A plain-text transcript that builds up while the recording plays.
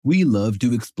We love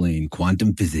to explain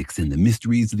quantum physics and the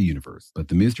mysteries of the universe, but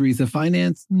the mysteries of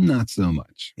finance, not so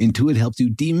much. Intuit helps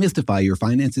you demystify your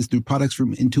finances through products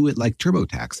from Intuit like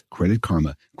TurboTax, Credit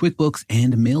Karma, QuickBooks,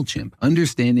 and MailChimp.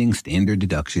 Understanding standard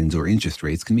deductions or interest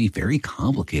rates can be very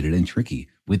complicated and tricky,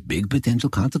 with big potential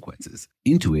consequences.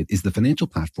 Intuit is the financial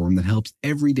platform that helps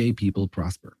everyday people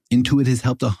prosper. Intuit has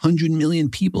helped 100 million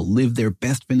people live their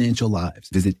best financial lives.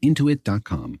 Visit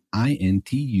Intuit.com, Intuit.com,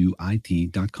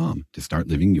 to start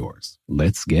living yours.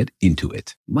 Let's get into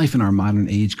it. Life in our modern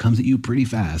age comes at you pretty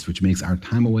fast, which makes our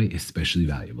time away especially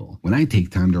valuable. When I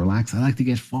take time to relax, I like to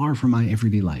get far from my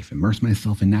everyday life, immerse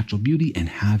myself in natural beauty, and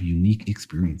have unique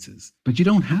experiences. But you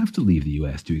don't have to leave the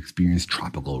U.S. to experience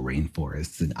tropical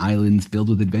rainforests and islands filled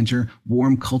with adventure,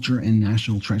 warm culture, and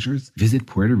national treasures. Visit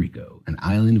Puerto Rico, an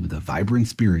island with a vibrant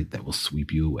spirit that will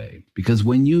sweep you away. Because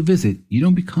when you visit, you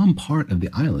don't become part of the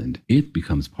island, it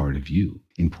becomes part of you.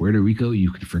 In Puerto Rico,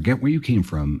 you can forget where you came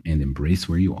from and embrace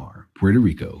where you are. Puerto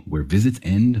Rico, where visits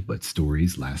end, but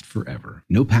stories last forever.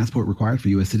 No passport required for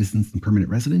U.S. citizens and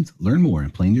permanent residents. Learn more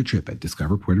and plan your trip at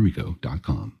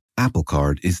discoverpuertorico.com. Apple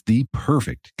Card is the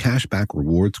perfect cashback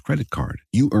rewards credit card.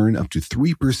 You earn up to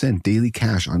 3% daily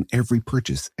cash on every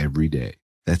purchase every day.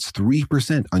 That's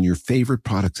 3% on your favorite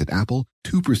products at Apple,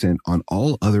 2% on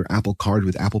all other Apple Card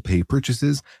with Apple Pay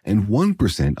purchases, and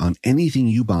 1% on anything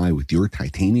you buy with your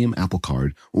titanium Apple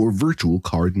Card or virtual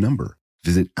card number.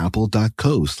 Visit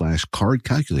apple.co/card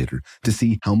calculator to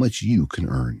see how much you can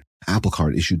earn. Apple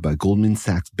Card issued by Goldman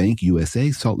Sachs Bank USA,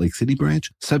 Salt Lake City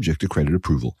branch, subject to credit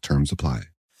approval. Terms apply.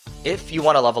 If you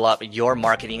want to level up your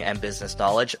marketing and business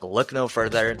knowledge, look no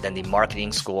further than the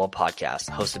Marketing School podcast,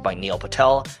 hosted by Neil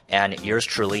Patel and yours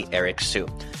truly, Eric Su.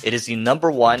 It is the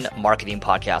 #1 marketing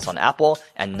podcast on Apple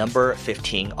and number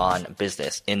 15 on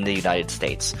business in the United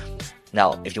States.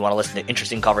 Now, if you want to listen to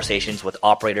interesting conversations with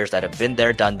operators that have been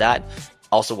there, done that,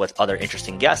 also with other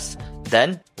interesting guests,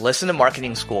 then listen to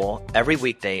Marketing School every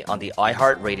weekday on the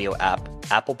iHeartRadio app,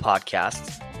 Apple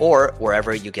Podcasts, or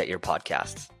wherever you get your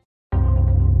podcasts.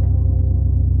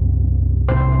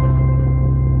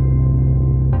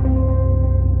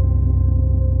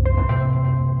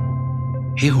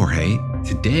 Hey Jorge,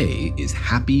 today is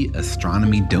Happy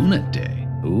Astronomy Donut Day.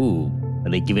 Ooh, are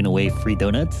they giving away free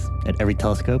donuts at every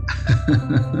telescope?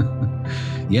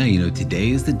 Yeah,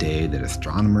 today is the day that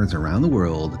astronomers around the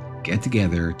world get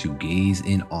together to gaze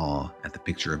in awe at the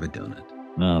picture of a donut.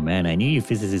 Oh man, I knew you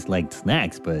physicists liked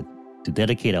snacks, but to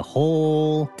dedicate a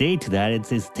whole day to that, it's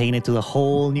taking it to a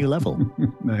whole new level.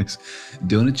 Nice.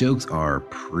 Donut jokes are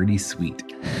pretty sweet.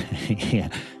 Yeah,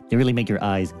 they really make your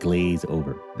eyes glaze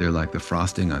over. They're like the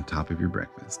frosting on top of your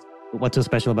breakfast. What's so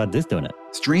special about this donut?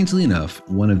 Strangely enough,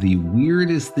 one of the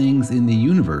weirdest things in the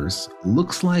universe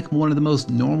looks like one of the most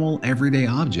normal everyday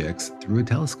objects through a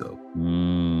telescope.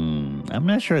 I'm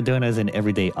not sure a donut is an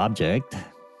everyday object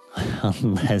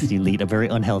unless you lead a very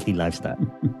unhealthy lifestyle.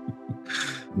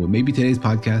 Well, maybe today's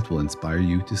podcast will inspire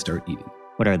you to start eating.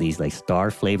 What are these, like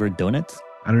star-flavored donuts?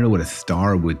 I don't know what a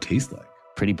star would taste like.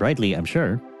 Pretty brightly, I'm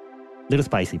sure. Little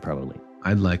spicy, probably.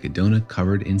 I'd like a donut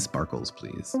covered in sparkles,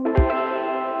 please.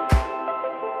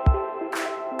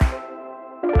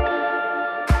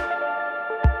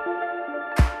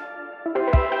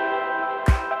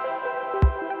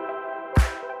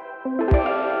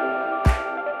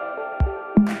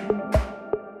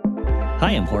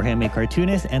 Hi, I'm Jorge, I'm a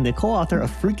cartoonist and the co-author of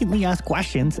Frequently Asked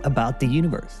Questions About the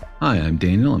Universe. Hi, I'm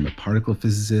Daniel. I'm a particle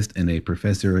physicist and a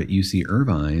professor at UC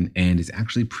Irvine, and it's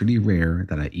actually pretty rare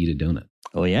that I eat a donut.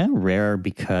 Oh yeah? Rare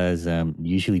because you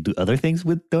usually do other things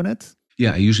with donuts?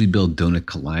 Yeah, I usually build donut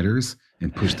colliders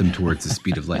and push them towards the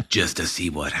speed of light just to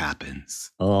see what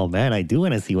happens. Oh man, I do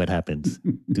want to see what happens.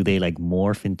 Do they like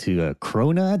morph into a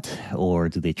cronut or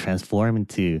do they transform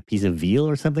into a piece of veal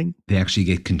or something? They actually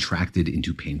get contracted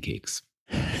into pancakes.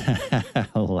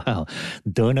 Wow.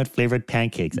 Donut flavored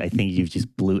pancakes. I think you've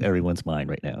just blew everyone's mind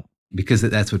right now. Because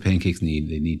that's what pancakes need.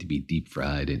 They need to be deep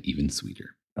fried and even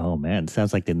sweeter. Oh man,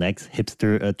 sounds like the next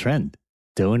hipster trend.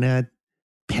 Donut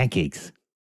pancakes.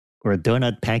 Or a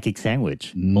donut pancake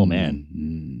sandwich. Oh,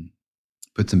 man.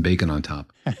 Put some bacon on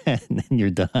top. And then you're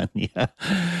done. Yeah.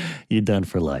 You're done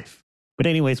for life. But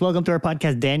anyways, welcome to our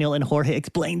podcast, Daniel and Jorge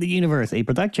Explain the Universe, a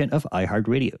production of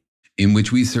iHeartRadio. In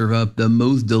which we serve up the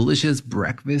most delicious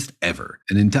breakfast ever.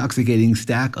 An intoxicating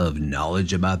stack of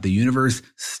knowledge about the universe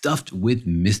stuffed with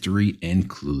mystery and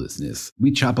cluelessness.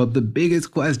 We chop up the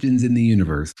biggest questions in the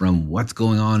universe, from what's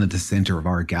going on at the center of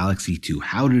our galaxy to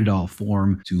how did it all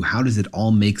form to how does it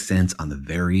all make sense on the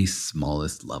very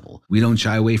smallest level. We don't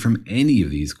shy away from any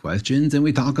of these questions, and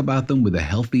we talk about them with a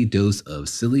healthy dose of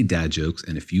silly dad jokes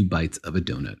and a few bites of a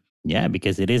donut. Yeah,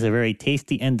 because it is a very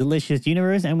tasty and delicious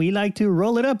universe, and we like to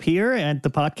roll it up here at the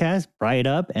podcast, fry it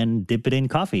up, and dip it in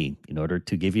coffee in order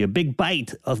to give you a big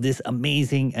bite of this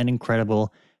amazing and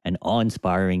incredible and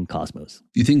awe-inspiring cosmos.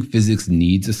 Do you think physics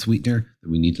needs a sweetener? That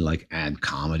we need to like add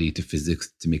comedy to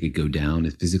physics to make it go down?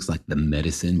 Is physics like the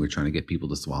medicine we're trying to get people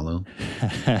to swallow?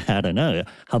 I don't know.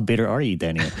 How bitter are you,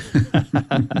 Daniel?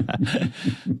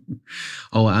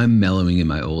 Oh, I'm mellowing in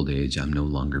my old age. I'm no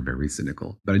longer very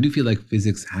cynical. But I do feel like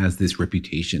physics has this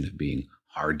reputation of being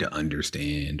hard to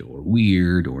understand or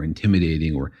weird or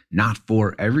intimidating or not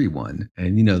for everyone.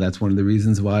 And, that's one of the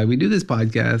reasons why we do this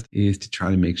podcast, is to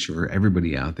try to make sure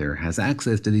everybody out there has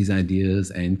access to these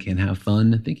ideas and can have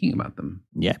fun thinking about them.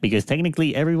 Yeah, because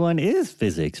technically everyone is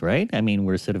physics, right? I mean,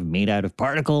 we're sort of made out of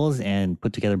particles and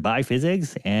put together by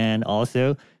physics. And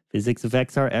also physics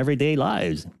affects our everyday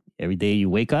lives. Every day you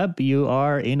wake up, you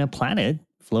are in a planet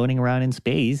floating around in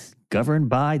space, governed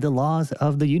by the laws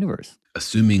of the universe.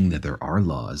 Assuming that there are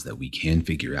laws that we can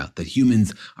figure out, that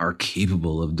humans are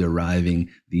capable of deriving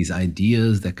these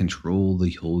ideas that control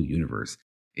the whole universe.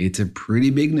 It's a pretty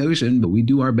big notion, but we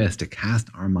do our best to cast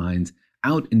our minds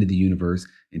out into the universe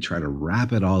and try to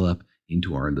wrap it all up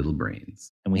into our little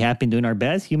brains. And we have been doing our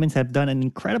best. Humans have done an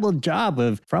incredible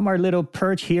job from our little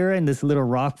perch here and this little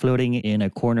rock floating in a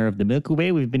corner of the Milky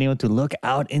Way, we've been able to look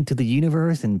out into the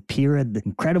universe and peer at the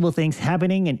incredible things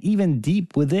happening and even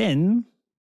deep within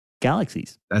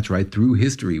galaxies. That's right. Through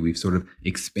history, we've sort of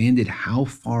expanded how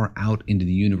far out into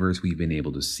the universe we've been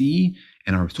able to see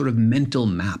and our sort of mental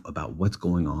map about what's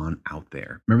going on out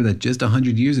there. Remember that just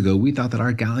 100 years ago, we thought that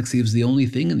our galaxy was the only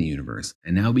thing in the universe.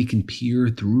 And now we can peer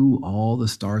through all the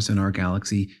stars in our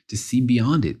galaxy to see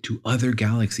beyond it, to other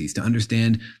galaxies, to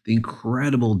understand the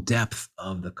incredible depth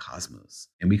of the cosmos.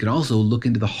 And we can also look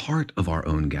into the heart of our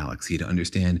own galaxy to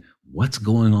understand what's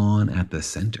going on at the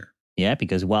center. Yeah,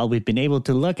 because while we've been able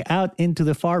to look out into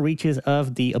the far reaches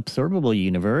of the observable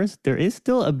universe, there is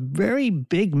still a very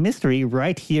big mystery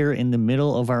right here in the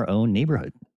middle of our own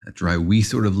neighborhood. That's right. We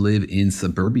sort of live in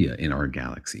suburbia in our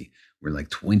galaxy. We're like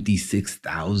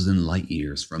 26,000 light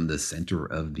years from the center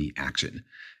of the action.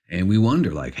 And we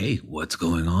wonder like, hey, what's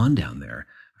going on down there?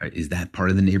 Is that part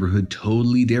of the neighborhood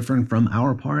totally different from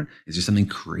our part? Is there something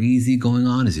crazy going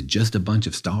on? Is it just a bunch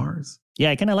of stars? Yeah,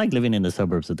 I kind of like living in the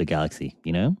suburbs of the galaxy,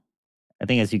 I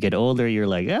think as you get older, you're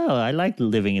like, oh, I like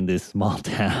living in this small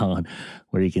town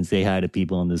where you can say hi to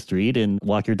people on the street and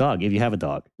walk your dog if you have a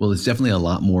dog. Well, it's definitely a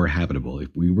lot more habitable. If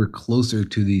we were closer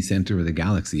to the center of the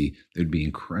galaxy, there'd be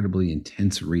incredibly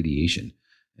intense radiation.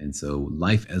 And so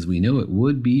life as we know it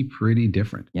would be pretty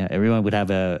different. Yeah, everyone would have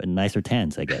a nicer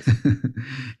tents, I guess.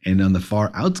 And on the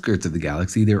far outskirts of the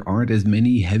galaxy, there aren't as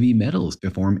many heavy metals to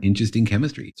form interesting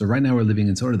chemistry. So right now we're living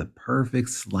in sort of the perfect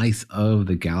slice of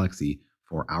the galaxy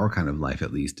for our kind of life,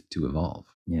 at least, to evolve.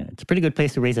 Yeah, it's a pretty good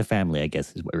place to raise a family, I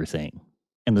guess, is what we're saying.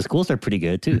 And the schools are pretty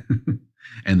good, too.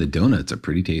 And the donuts are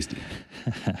pretty tasty.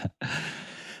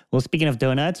 Well, speaking of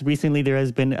donuts, recently there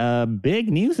has been a big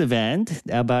news event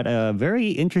about a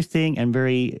very interesting and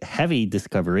very heavy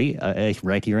discovery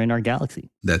right here in our galaxy.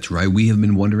 That's right. We have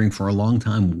been wondering for a long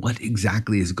time what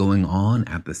exactly is going on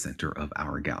at the center of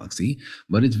our galaxy,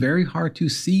 but it's very hard to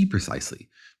see precisely.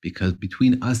 Because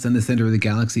between us and the center of the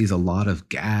galaxy is a lot of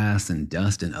gas and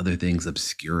dust and other things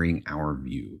obscuring our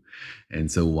view.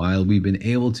 And so while we've been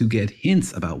able to get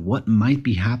hints about what might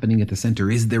be happening at the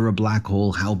center, is there a black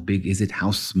hole? How big is it?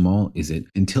 How small is it?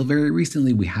 Until very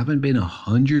recently, we haven't been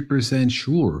 100%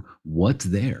 sure what's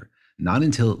there. Not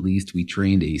until at least we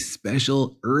trained a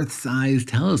special Earth-sized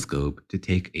telescope to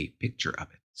take a picture of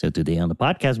it. So today on the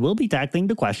podcast, we'll be tackling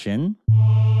the question,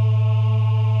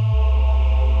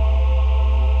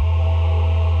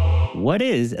 what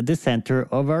is at the center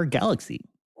of our galaxy?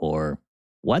 Or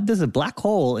what does a black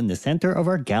hole in the center of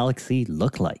our galaxy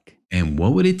look like? And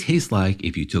what would it taste like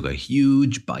if you took a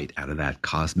huge bite out of that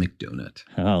cosmic donut?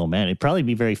 Oh man, it'd probably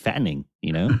be very fattening,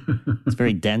 It's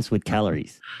very dense with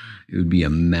calories. It would be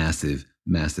a massive,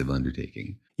 massive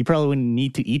undertaking. You probably wouldn't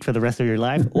need to eat for the rest of your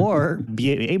life or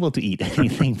be able to eat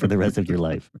anything for the rest of your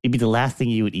life. It'd be the last thing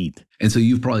you would eat. And so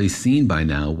you've probably seen by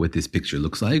now what this picture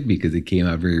looks like because it came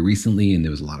out very recently and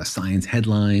there was a lot of science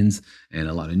headlines and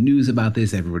a lot of news about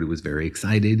this. Everybody was very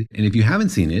excited. And if you haven't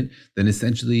seen it, then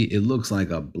essentially it looks like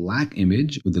a black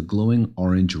image with a glowing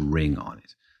orange ring on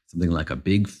it. Something like a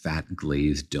big fat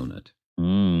glazed donut.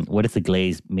 What is the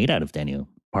glaze made out of, Daniel?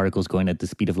 Particles going at the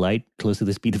speed of light, close to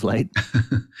the speed of light?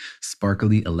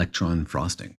 Sparkly electron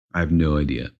frosting. I have no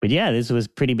idea. But yeah, this was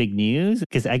pretty big news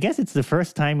because I guess it's the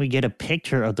first time we get a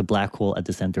picture of the black hole at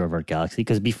the center of our galaxy.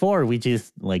 Because before we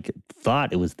just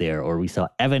thought it was there or we saw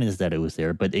evidence that it was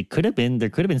there, but there could have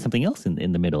been something else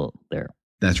in the middle there.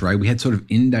 That's right. We had sort of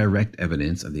indirect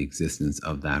evidence of the existence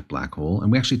of that black hole.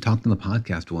 And we actually talked on the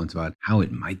podcast once about how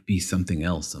it might be something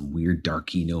else, some weird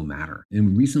darkino matter.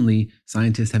 And recently,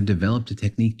 scientists have developed a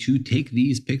technique to take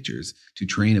these pictures, to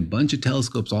train a bunch of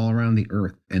telescopes all around the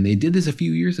Earth. And they did this a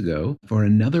few years ago for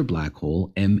another black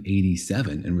hole,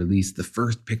 M87, and released the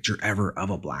first picture ever of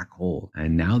a black hole.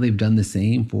 And now they've done the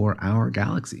same for our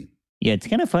galaxy. Yeah, it's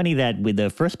kind of funny that with the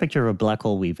first picture of a black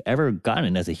hole we've ever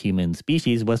gotten as a human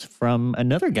species was from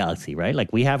another galaxy, right?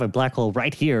 Like we have a black hole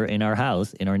right here in our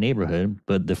house, in our neighborhood,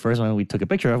 but the first one we took a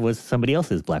picture of was somebody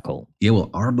else's black hole. Yeah,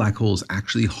 well, our black hole is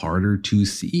actually harder to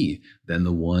see than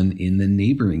the one in the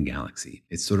neighboring galaxy.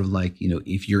 It's sort of like,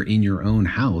 if you're in your own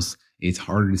house, it's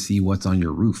harder to see what's on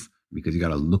your roof because you got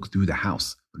to look through the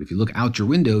house. But if you look out your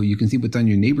window, you can see what's on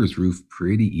your neighbor's roof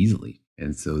pretty easily.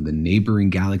 And so the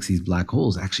neighboring galaxy's black hole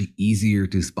is actually easier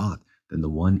to spot than the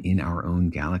one in our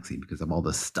own galaxy because of all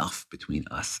the stuff between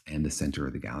us and the center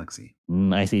of the galaxy.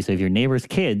 I see. So if your neighbor's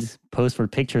kids post for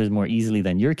pictures more easily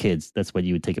than your kids, that's what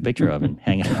you would take a picture of and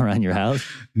hang it around your house?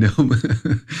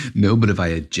 No, but if I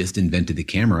had just invented the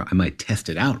camera, I might test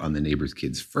it out on the neighbor's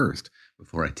kids first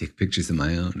before I take pictures of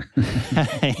my own.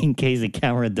 In case the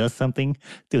camera does something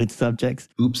to its subjects.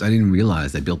 Oops, I didn't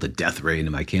realize I built a death ray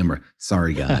into my camera.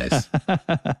 Sorry, guys.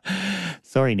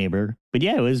 Sorry, neighbor. But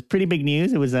yeah, it was pretty big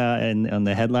news. It was on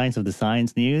the headlines of the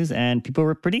Science News, and people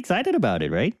were pretty excited about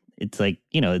it, right? It's like,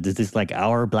 this is like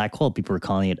our black hole. People were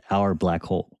calling it our black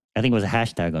hole. I think it was a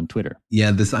hashtag on Twitter.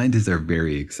 Yeah, the scientists are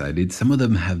very excited. Some of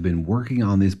them have been working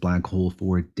on this black hole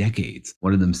for decades.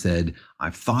 One of them said,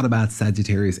 I've thought about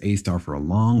Sagittarius A star for a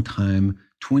long time.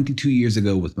 22 years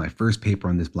ago was my first paper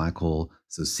on this black hole.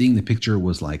 So seeing the picture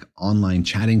was like online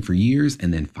chatting for years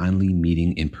and then finally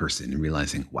meeting in person and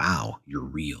realizing, wow, you're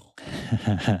real.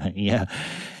 Yeah.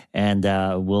 And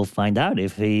we'll find out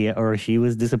if he or she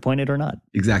was disappointed or not.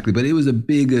 Exactly. But it was a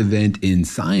big event in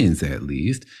science, at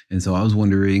least. And so I was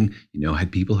wondering,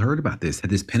 had people heard about this? Had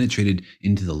this penetrated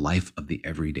into the life of the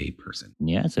everyday person?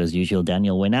 Yeah. So as usual,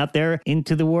 Daniel went out there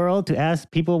into the world to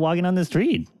ask people walking on the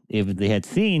street if they had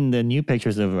seen the new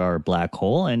pictures of our black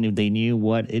hole and if they knew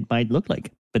what it might look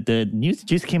like. But the news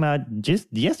just came out just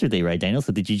yesterday, right, Daniel?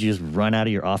 So did you just run out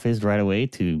of your office right away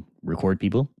to record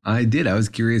people? I did. I was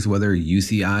curious whether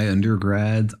UCI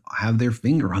undergrads have their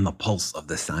finger on the pulse of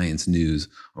the science news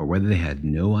or whether they had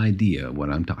no idea what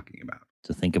I'm talking about.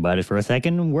 So think about it for a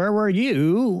second. Where were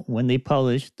you when they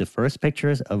published the first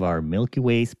pictures of our Milky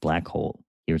Way's black hole?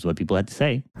 Here's what people had to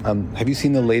say. Have you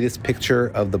seen the latest picture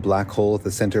of the black hole at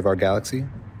the center of our galaxy?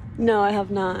 No, I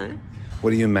have not.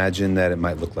 What do you imagine that it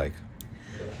might look like?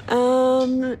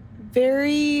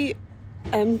 Very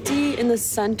empty in the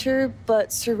center,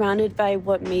 but surrounded by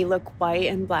what may look white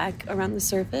and black around the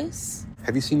surface.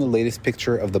 Have you seen the latest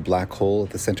picture of the black hole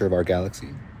at the center of our galaxy?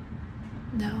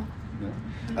 No.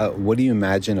 What do you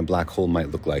imagine a black hole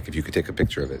might look like if you could take a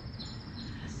picture of it?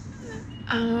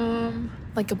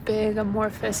 Like a big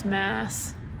amorphous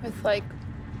mass with like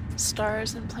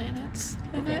stars and planets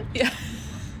in it. Yeah.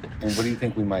 And what do you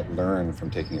think we might learn from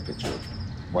taking a picture?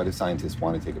 Why do scientists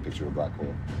want to take a picture of a black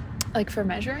hole? Like for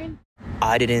measuring?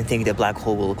 I didn't think the black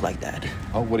hole would look like that.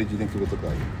 Oh, what did you think it would look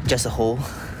like? Just a hole.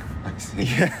 I see.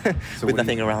 Yeah. So with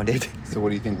nothing around it. So what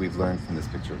do you think we've learned from this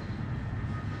picture?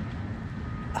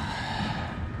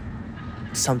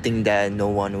 Something that no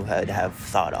one would have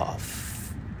thought of.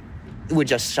 It would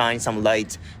just shine some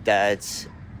light that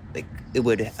it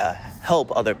would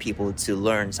help other people to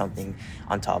learn something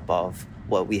on top of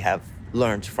what we have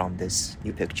learned from this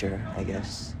new picture, I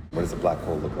guess. What does a black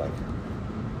hole look like?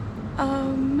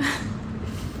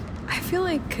 I feel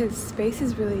like because space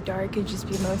is really dark, it'd just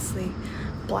be mostly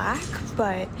black,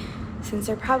 but since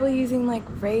they're probably using like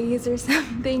rays or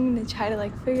something to try to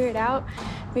like figure it out,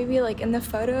 maybe like in the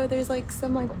photo there's like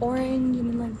some like orange and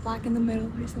then like black in the middle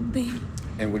or something.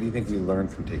 And what do you think we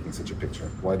learned from taking such a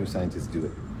picture? Why do scientists do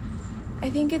it? I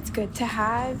think it's good to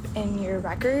have in your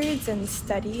records and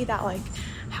study that like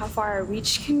how far a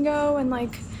reach can go and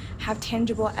like have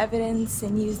tangible evidence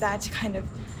and use that to kind of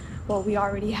what we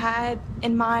already had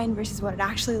in mind versus what it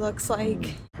actually looks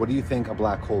like. What do you think a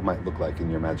black hole might look like in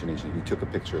your imagination? If you took a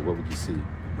picture, what would you see?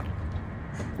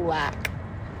 Black.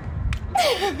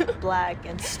 Black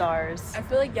and stars. I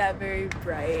feel like, yeah, very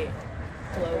bright,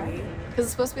 glowy. Because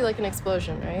it's supposed to be like an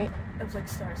explosion, right? Of like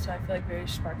stars, so I feel like very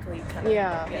sparkly, kind of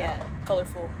Yeah.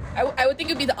 colorful. I would think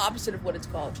it would be the opposite of what it's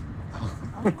called.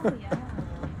 Oh, yeah.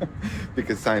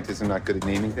 Because scientists are not good at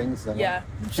naming things? Yeah.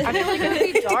 I feel like it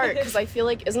would be dark, because I feel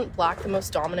like isn't black the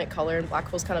most dominant color and black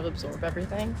holes kind of absorb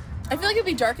everything? I feel like it'd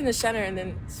be dark in the center and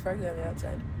then sparkly on the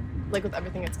outside. like with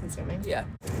everything it's consuming. Yeah.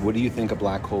 What do you think a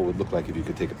black hole would look like if you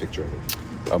could take a picture of it?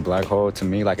 A black hole, to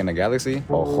me, like in a galaxy, a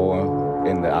hole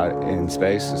in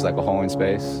space. It's like a hole in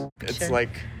space. It's like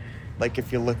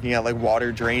if you're looking at like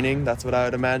water draining, that's what I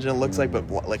would imagine it looks like, but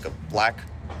like a black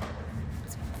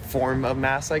form of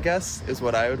mass, I guess, is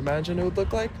what I would imagine it would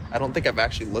look like. I don't think I've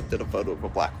actually looked at a photo of a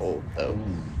black hole, though.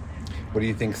 What do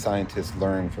you think scientists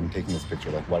learn from taking this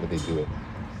picture? Like, why do they do it?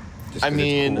 Just 'cause I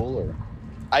mean, it's cool, or?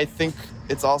 I think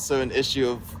it's also an issue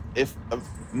of if a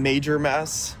major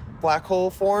mass black hole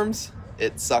forms,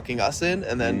 it's sucking us in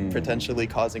and then potentially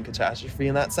causing catastrophe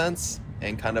in that sense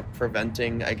and kind of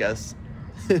preventing, I guess,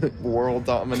 world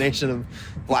domination of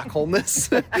black holeness.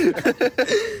 Something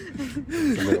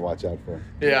to watch out for.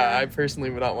 Yeah, I personally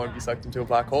would not want to be sucked into a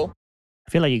black hole.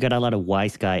 I feel like you got a lot of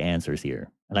wise guy answers here.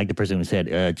 I like the person who said,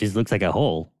 it just looks like a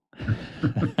hole.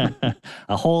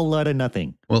 A whole lot of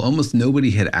nothing. Well, almost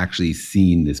nobody had actually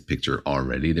seen this picture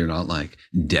already. They're not like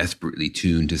desperately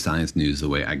tuned to science news the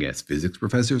way I guess physics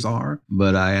professors are.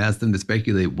 But I asked them to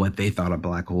speculate what they thought a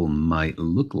black hole might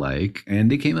look like, and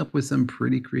they came up with some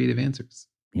pretty creative answers.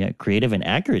 Yeah, creative and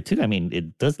accurate too. I mean,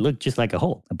 it does look just like a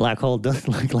hole. A black hole does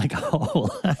look like a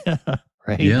hole.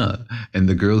 Right? Yeah. And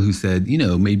the girl who said,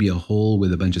 maybe a hole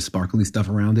with a bunch of sparkly stuff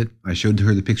around it, I showed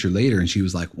her the picture later and she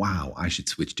was like, wow, I should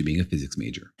switch to being a physics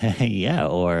major. Yeah,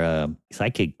 or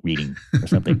psychic reading or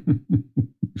something.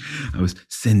 I was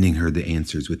sending her the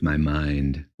answers with my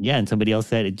mind. Yeah, and somebody else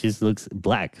said it just looks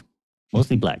black.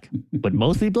 Mostly black. But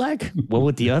mostly black? What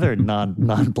would the other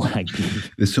non-black be?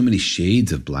 There's so many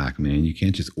shades of black, man. You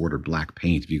can't just order black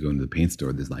paint if you go into the paint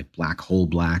store. There's like black hole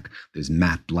black, there's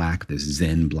matte black, there's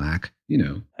Zen black,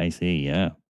 I see, yeah.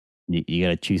 You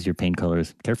got to choose your paint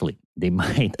colors carefully. They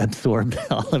might absorb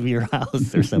all of your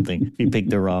house or something if you pick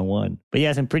the wrong one. But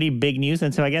yeah, some pretty big news.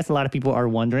 And so I guess a lot of people are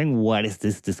wondering, what is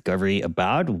this discovery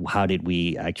about? How did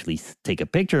we actually take a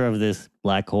picture of this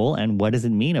black hole? And what does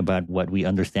it mean about what we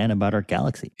understand about our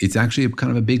galaxy? It's actually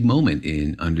kind of a big moment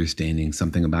in understanding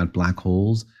something about black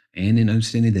holes and in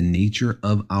understanding the nature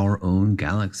of our own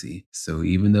galaxy. So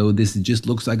even though this just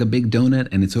looks like a big donut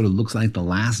and it sort of looks like the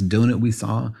last donut we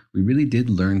saw, we really did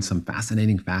learn some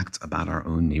fascinating facts about our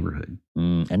own neighborhood.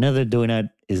 Another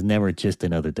donut is never just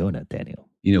another donut, Daniel.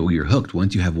 You're hooked.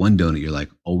 Once you have one donut, you're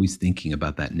like always thinking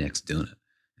about that next donut.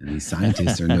 And these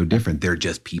scientists are no different. They're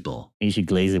just people. You should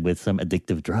glaze it with some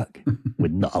addictive drug,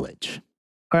 with knowledge.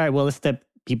 All right, well, let's step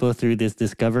people through this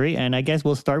discovery. And I guess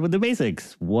we'll start with the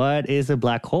basics. What is a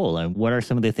black hole? And what are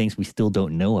some of the things we still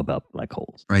don't know about black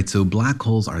holes? Right. So black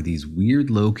holes are these weird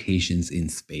locations in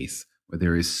space where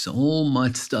there is so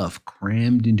much stuff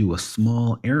crammed into a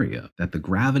small area that the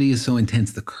gravity is so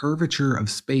intense, the curvature of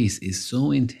space is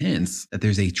so intense that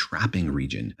there's a trapping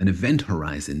region, an event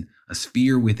horizon, a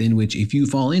sphere within which if you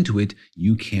fall into it,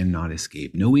 you cannot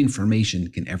escape. No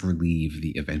information can ever leave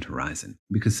the event horizon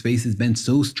because space is bent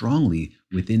so strongly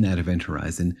within that event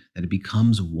horizon that it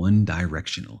becomes one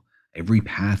directional. Every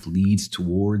path leads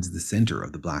towards the center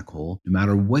of the black hole. No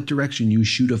matter what direction you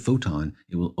shoot a photon,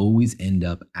 it will always end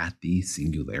up at the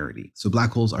singularity. So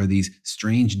black holes are these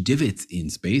strange divots in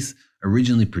space,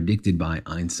 originally predicted by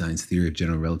Einstein's theory of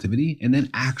general relativity, and then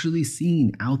actually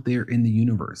seen out there in the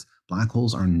universe. Black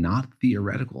holes are not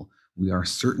theoretical. We are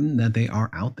certain that they are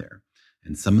out there.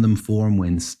 And some of them form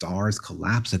when stars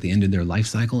collapse at the end of their life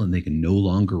cycle and they can no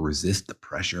longer resist the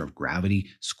pressure of gravity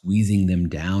squeezing them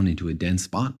down into a dense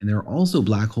spot. And there are also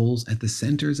black holes at the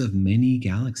centers of many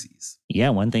galaxies. Yeah,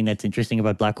 one thing that's interesting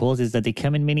about black holes is that they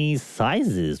come in many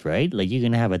sizes, right? Like you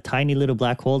can have a tiny little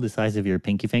black hole the size of your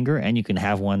pinky finger, and you can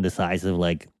have one the size of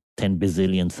like 10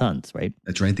 bazillion suns, right?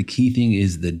 That's right. The key thing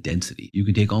is the density. You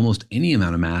can take almost any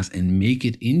amount of mass and make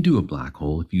it into a black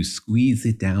hole if you squeeze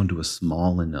it down to a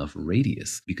small enough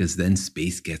radius, because then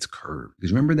space gets curved.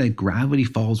 Because remember that gravity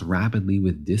falls rapidly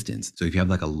with distance. So if you have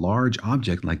like a large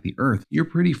object like the Earth, you're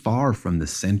pretty far from the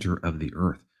center of the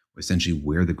Earth, essentially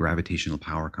where the gravitational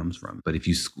power comes from. But if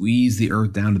you squeeze the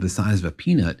Earth down to the size of a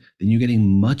peanut, then you're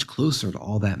getting much closer to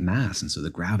all that mass. And so the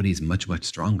gravity is much, much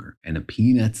stronger. And a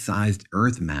peanut-sized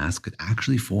Earth mass could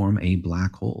actually form a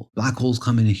black hole. Black holes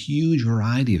come in a huge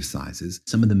variety of sizes,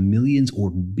 some of the millions or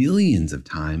billions of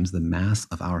times the mass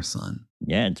of our sun.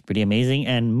 Yeah, it's pretty amazing.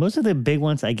 And most of the big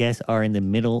ones, I guess, are in the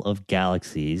middle of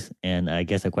galaxies. And I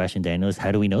guess the question, Daniel, is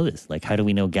how do we know this? Like, how do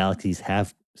we know galaxies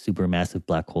have supermassive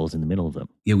black holes in the middle of them.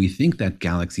 Yeah, we think that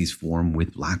galaxies form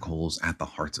with black holes at the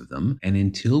hearts of them. And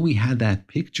until we had that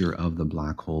picture of the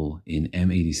black hole in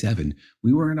M87,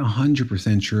 we weren't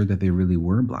 100% sure that they really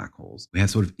were black holes. We had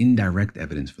sort of indirect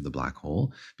evidence for the black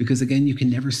hole because, again, you can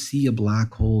never see a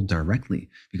black hole directly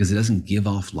because it doesn't give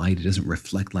off light. It doesn't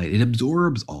reflect light. It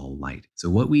absorbs all light. So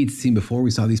what we'd seen before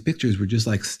we saw these pictures were just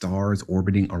like stars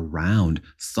orbiting around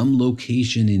some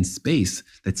location in space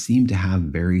that seemed to have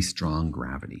very strong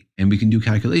gravity. And we can do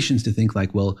calculations to think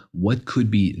like, well, what could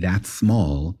be that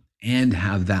small and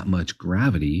have that much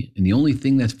gravity? And the only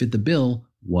thing that fit the bill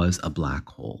was a black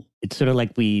hole. It's sort of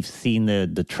like we've seen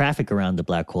the traffic around the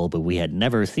black hole, but we had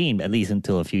never seen, at least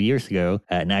until a few years ago,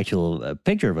 an actual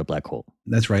picture of a black hole.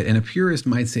 That's right. And a purist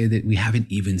might say that we haven't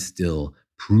even still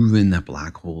proven that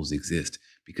black holes exist.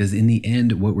 Because in the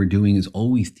end, what we're doing is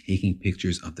always taking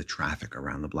pictures of the traffic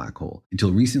around the black hole.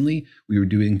 Until recently, we were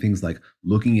doing things like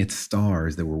looking at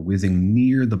stars that were whizzing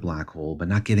near the black hole, but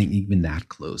not getting even that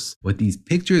close. What these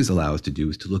pictures allow us to do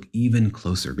is to look even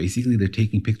closer. Basically, they're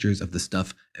taking pictures of the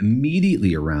stuff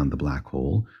immediately around the black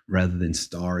hole rather than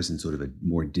stars in sort of a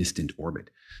more distant orbit.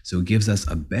 So it gives us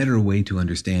a better way to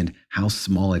understand how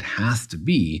small it has to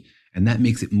be. And that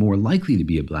makes it more likely to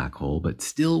be a black hole, but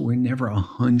still we're never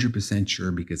 100%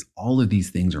 sure because all of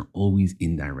these things are always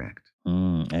indirect.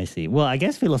 I see. Well, I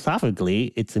guess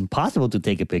philosophically, it's impossible to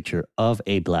take a picture of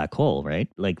a black hole, right?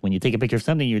 Like when you take a picture of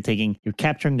something, you're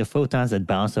capturing the photons that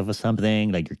bounce off of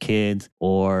something, like your kids,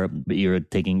 or you're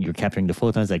capturing the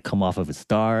photons that come off of a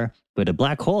star. But a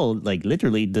black hole, like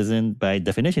literally by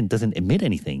definition, doesn't emit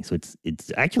anything. So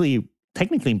it's actually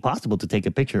technically impossible to take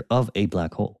a picture of a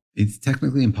black hole. It's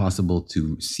technically impossible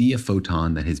to see a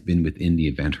photon that has been within the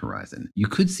event horizon. You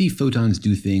could see photons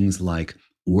do things like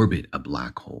orbit a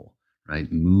black hole, right?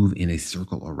 Move in a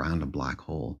circle around a black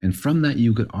hole. And from that,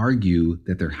 you could argue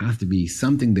that there has to be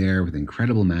something there with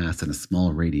incredible mass and a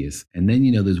small radius. And then,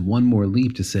 there's one more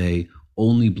leap to say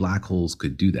only black holes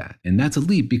could do that. And that's a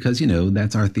leap because,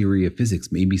 that's our theory of physics.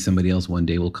 Maybe somebody else one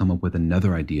day will come up with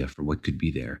another idea for what could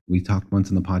be there. We talked once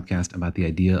on the podcast about the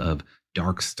idea of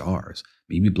dark stars.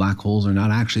 Maybe black holes are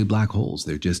not actually black holes.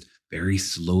 They're just very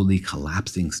slowly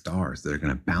collapsing stars that are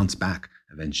going to bounce back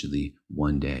eventually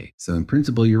one day. So in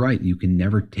principle, you're right. You can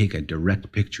never take a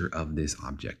direct picture of this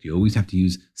object. You always have to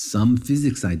use some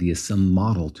physics idea, some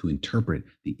model to interpret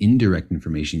the indirect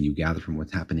information you gather from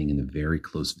what's happening in the very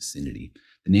close vicinity.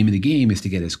 The name of the game is to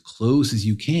get as close as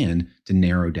you can to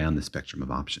narrow down the spectrum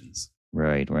of options.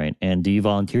 Right. And do you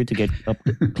volunteer to get up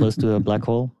close to a black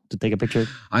hole to take a picture?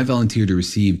 I volunteered to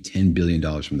receive $10 billion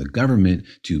from the government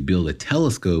to build a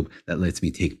telescope that lets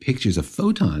me take pictures of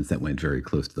photons that went very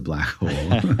close to the black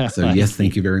hole. So yes,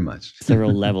 thank you very much.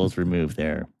 Several levels removed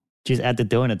there. Just add the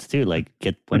donuts too. Why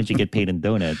don't you get paid in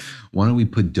donuts? Why don't we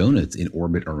put donuts in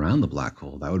orbit around the black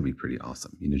hole? That would be pretty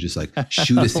awesome. Just like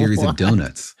shoot a series of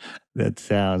donuts. That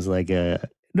sounds like a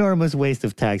enormous waste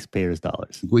of taxpayers'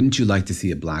 dollars. Wouldn't you like to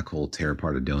see a black hole tear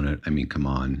apart a donut? I mean, come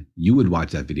on. You would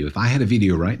watch that video. If I had a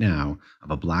video right now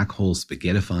of a black hole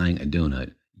spaghettifying a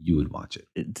donut, you would watch it.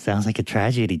 It sounds like a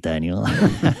tragedy, Daniel.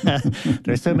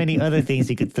 There's so many other things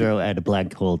you could throw at a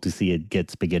black hole to see it get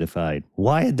spaghettified.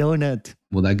 Why a donut?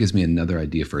 Well, that gives me another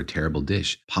idea for a terrible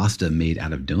dish. Pasta made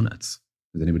out of donuts.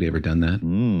 Has anybody ever done that?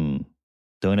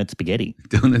 Donut spaghetti.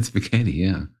 Donut spaghetti,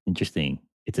 yeah. Interesting.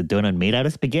 It's a donut made out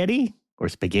of spaghetti? Or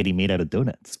spaghetti made out of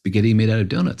donuts? Spaghetti made out of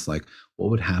donuts. Like,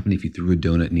 what would happen if you threw a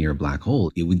donut near a black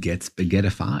hole? It would get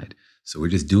spaghettified. So we're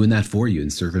just doing that for you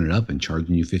and serving it up and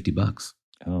charging you $50.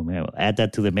 Oh, man. Well, add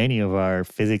that to the menu of our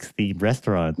physics-themed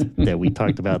restaurant that we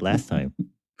talked about last time.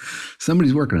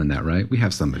 Somebody's working on that, right? We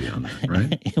have somebody on that,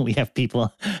 right? We have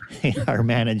people. Our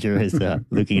manager is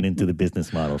looking into the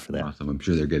business model for that. Awesome. I'm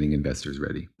sure they're getting investors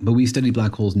ready. But we study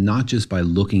black holes not just by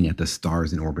looking at the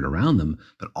stars in orbit around them,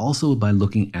 but also by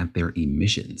looking at their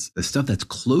emissions. The stuff that's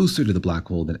closer to the black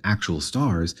hole than actual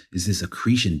stars is this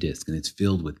accretion disk, and it's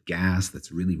filled with gas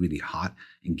that's really, really hot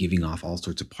and giving off all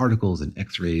sorts of particles and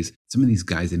X-rays. Some of these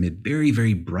guys emit very,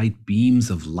 very bright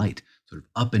beams of light, sort of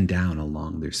up and down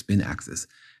along their spin axis.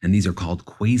 And these are called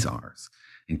quasars.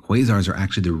 And quasars are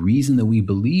actually the reason that we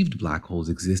believed black holes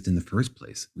exist in the first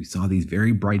place. We saw these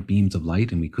very bright beams of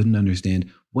light and we couldn't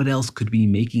understand what else could be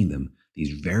making them,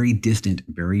 these very distant,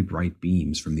 very bright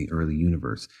beams from the early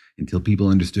universe, until people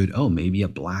understood, oh, maybe a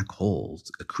black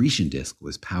hole's accretion disk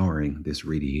was powering this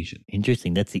radiation.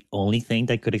 Interesting. That's the only thing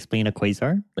that could explain a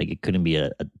quasar? Like it couldn't be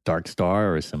a dark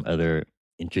star or some other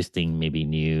interesting, maybe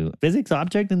new physics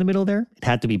object in the middle there? It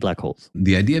had to be black holes.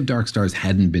 The idea of dark stars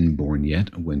hadn't been born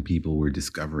yet when people were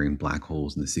discovering black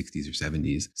holes in the 60s or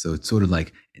 70s. So it's sort of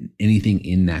like anything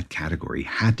in that category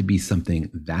had to be something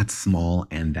that small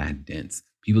and that dense.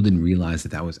 People didn't realize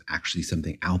that that was actually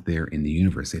something out there in the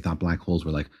universe. They thought black holes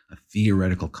were like a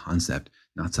theoretical concept,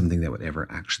 not something that would ever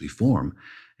actually form.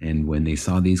 And when they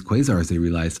saw these quasars, they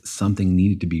realized something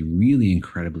needed to be really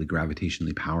incredibly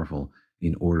gravitationally powerful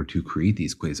in order to create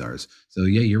these quasars. So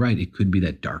yeah, you're right. It could be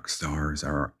that dark stars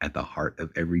are at the heart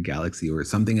of every galaxy, or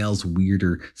something else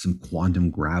weirder, some quantum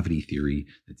gravity theory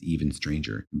that's even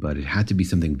stranger. But it had to be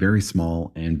something very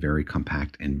small and very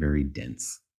compact and very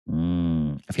dense.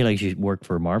 I feel like you should work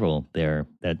for Marvel there.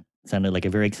 That sounded like a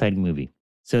very exciting movie.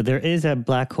 So there is a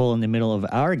black hole in the middle of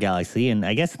our galaxy, and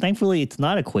I guess thankfully it's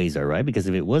not a quasar, right? Because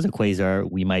if it was a quasar,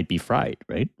 we might be fried,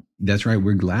 right? That's right.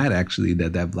 We're glad actually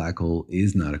that that black hole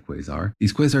is not a quasar.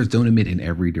 These quasars don't emit in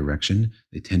every direction.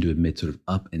 They tend to emit sort of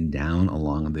up and down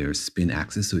along their spin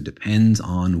axis. So it depends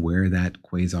on where that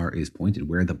quasar is pointed,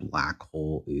 where the black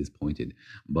hole is pointed.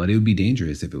 But it would be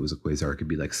dangerous if it was a quasar. It could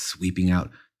be like sweeping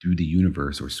out through the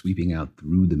universe or sweeping out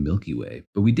through the Milky Way.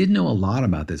 But we did know a lot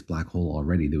about this black hole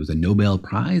already. There was a Nobel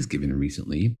Prize given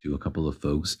recently to a couple of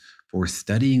folks for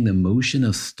studying the motion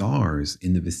of stars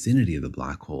in the vicinity of the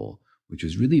black hole, which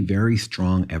was really very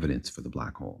strong evidence for the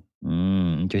black hole.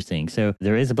 Interesting. So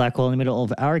there is a black hole in the middle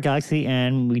of our galaxy,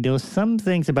 and we know some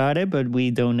things about it, but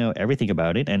we don't know everything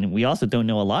about it. And we also don't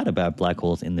know a lot about black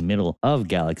holes in the middle of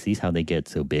galaxies, how they get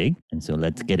so big. And so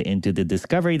let's get into the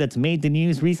discovery that's made the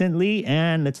news recently,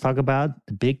 and let's talk about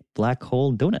the big black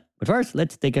hole donut. But first,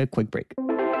 let's take a quick break.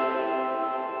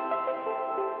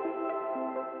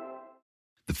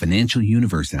 The financial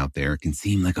universe out there can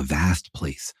seem like a vast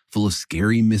place, full of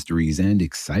scary mysteries and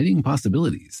exciting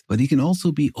possibilities, but it can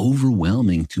also be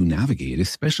overwhelming to navigate,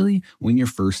 especially when you're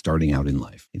first starting out in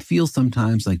life. It feels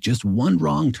sometimes like just one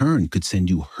wrong turn could send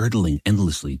you hurtling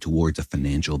endlessly towards a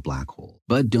financial black hole.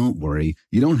 But don't worry,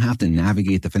 you don't have to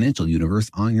navigate the financial universe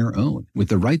on your own. With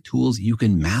the right tools, you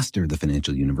can master the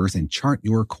financial universe and chart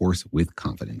your course with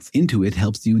confidence. Intuit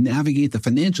helps you navigate the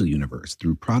financial universe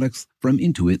through products from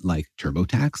Intuit like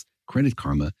TurboTax, Credit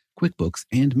Karma, QuickBooks,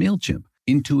 and MailChimp.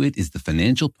 Intuit is the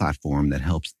financial platform that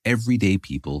helps everyday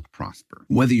people prosper.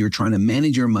 Whether you're trying to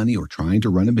manage your money or trying to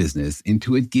run a business,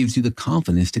 Intuit gives you the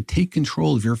confidence to take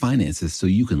control of your finances so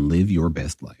you can live your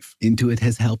best life. Intuit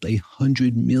has helped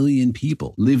 100 million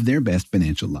people live their best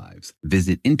financial lives.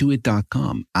 Visit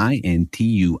Intuit.com,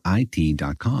 Intuit.com,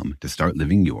 to start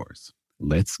living yours.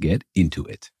 Let's get into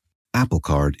it. Apple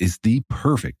Card is the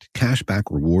perfect cashback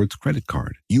rewards credit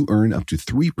card. You earn up to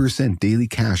 3% daily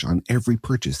cash on every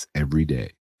purchase every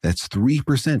day. That's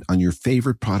 3% on your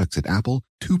favorite products at Apple,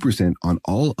 2% on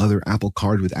all other Apple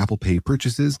Card with Apple Pay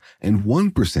purchases, and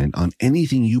 1% on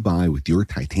anything you buy with your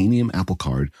titanium Apple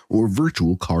Card or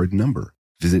virtual card number.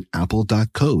 Visit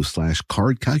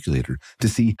apple.co/card calculator to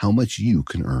see how much you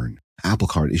can earn. Apple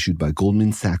Card issued by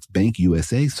Goldman Sachs Bank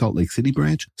USA, Salt Lake City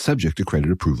branch, subject to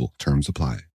credit approval. Terms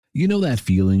apply. You know that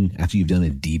feeling after you've done a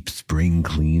deep spring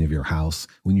clean of your house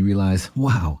when you realize,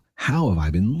 wow, how have I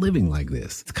been living like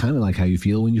this? It's kind of like how you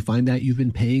feel when you find out you've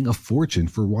been paying a fortune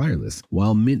for wireless,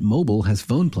 while Mint Mobile has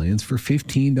phone plans for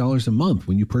 $15 a month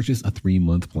when you purchase a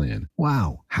 3-month plan.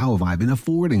 Wow, how have I been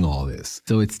affording all this?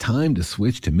 So it's time to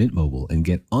switch to Mint Mobile and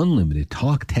get unlimited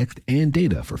talk, text, and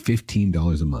data for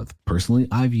 $15 a month. Personally,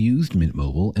 I've used Mint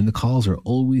Mobile, and the calls are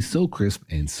always so crisp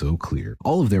and so clear.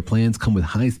 All of their plans come with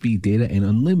high-speed data and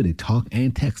unlimited talk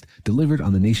and text delivered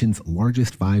on the nation's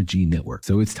largest 5G network.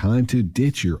 So it's time to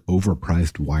ditch your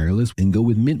overpriced wireless and go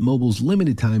with Mint Mobile's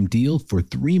limited time deal for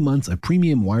 3 months of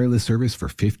premium wireless service for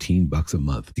 $15 a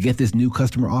month. To get this new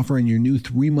customer offer and your new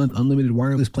 3-month unlimited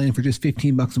wireless plan for just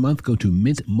 $15 a month, go to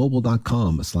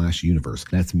mintmobile.com/universe.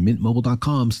 That's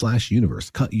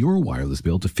mintmobile.com/universe. Cut your wireless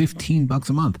bill to $15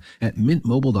 a month at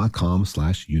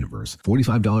mintmobile.com/universe.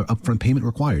 $45 upfront payment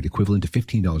required, equivalent to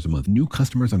 $15 a month. New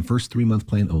customers on first 3-month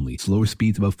plan only. Slower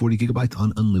speeds above 40 gigabytes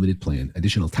on unlimited plan.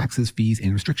 Additional taxes, fees,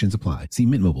 and restrictions apply. See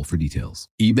Mint Mobile for details.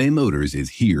 eBay Motors is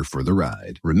here for the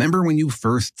ride. Remember when you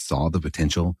first saw the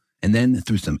potential? And then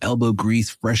through some elbow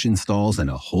grease, fresh installs, and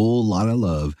a whole lot of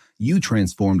love, you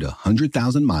transformed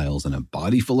 100,000 miles and a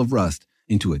body full of rust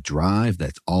into a drive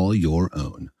that's all your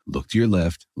own. Look to your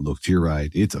left, look to your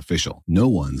right. It's official. No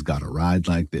one's got a ride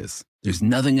like this. There's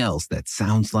nothing else that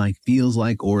sounds like, feels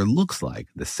like, or looks like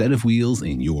the set of wheels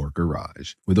in your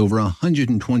garage. With over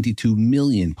 122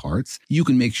 million parts, you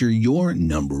can make sure your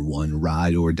number one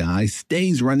ride or die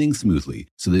stays running smoothly,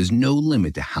 so there's no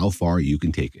limit to how far you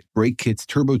can take it. Brake kits,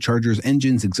 turbochargers,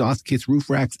 engines, exhaust kits, roof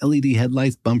racks, LED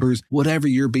headlights, bumpers, whatever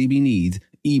your baby needs,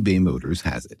 eBay Motors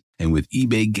has it. And with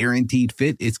eBay Guaranteed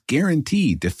Fit, it's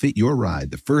guaranteed to fit your ride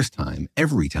the first time,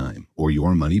 every time, or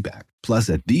your money back. Plus,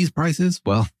 at these prices,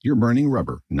 well, you're burning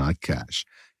rubber, not cash.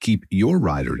 Keep your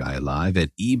ride or die alive at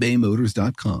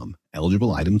ebaymotors.com.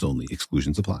 Eligible items only.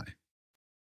 Exclusions apply.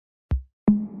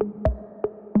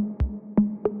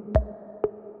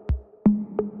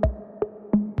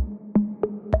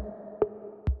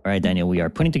 All right, Daniel, we are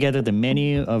putting together the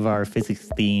menu of our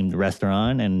physics-themed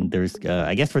restaurant, and there's,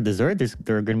 I guess for dessert,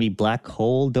 there are going to be black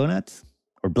hole donuts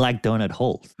or black donut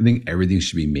holes. I think everything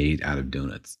should be made out of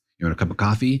donuts. You want a cup of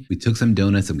coffee? We took some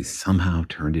donuts and we somehow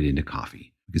turned it into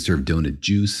coffee. We could serve donut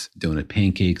juice, donut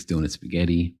pancakes, donut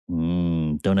spaghetti.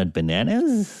 Donut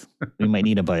bananas? We might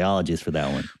need a biologist for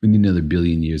that one. We need another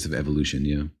billion years of evolution,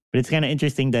 yeah. But it's kind of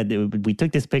interesting that we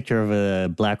took this picture of a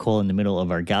black hole in the middle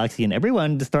of our galaxy and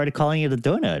everyone started calling it a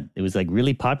donut. It was like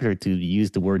really popular to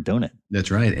use the word donut. That's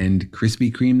right. And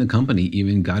Krispy Kreme, the company,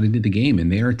 even got into the game.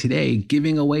 And they are today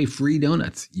giving away free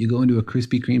donuts. You go into a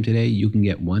Krispy Kreme today, you can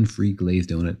get one free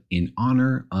glazed donut in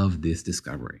honor of this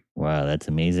discovery. Wow, that's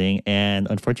amazing. And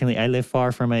unfortunately, I live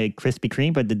far from a Krispy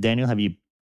Kreme. But Daniel, have you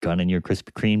gotten your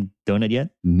Krispy Kreme donut yet?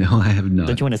 No, I have not.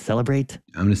 Don't you want to celebrate?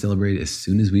 I'm going to celebrate as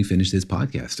soon as we finish this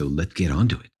podcast. So let's get on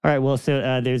to it. All right. Well,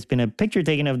 so there's been a picture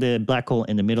taken of the black hole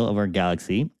in the middle of our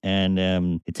galaxy.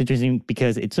 And it's interesting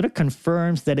because it sort of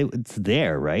confirms that it's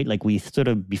there, right? Like we sort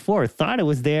of before thought it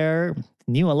was there,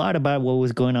 knew a lot about what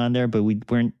was going on there, but we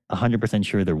weren't 100%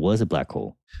 sure there was a black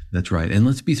hole. That's right. And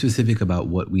let's be specific about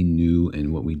what we knew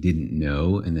and what we didn't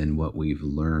know, and then what we've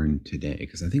learned today,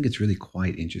 because I think it's really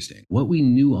quite interesting. What we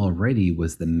knew already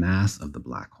was the mass of the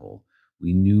black hole.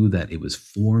 We knew that it was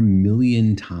 4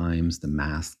 million times the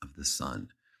mass of the sun.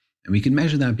 And we can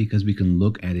measure that because we can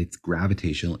look at its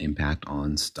gravitational impact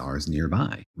on stars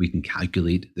nearby. We can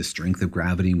calculate the strength of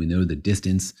gravity, we know the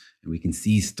distance, and we can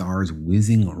see stars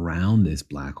whizzing around this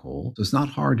black hole. So it's not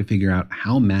hard to figure out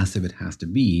how massive it has to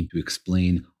be to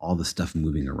explain all the stuff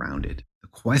moving around it. The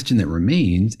question that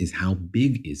remains is how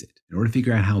big is it? In order to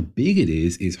figure out how big it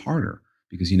is harder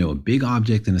because, a big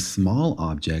object and a small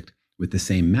object with the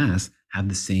same mass have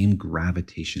the same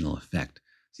gravitational effect.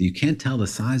 So you can't tell the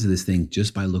size of this thing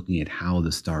just by looking at how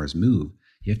the stars move.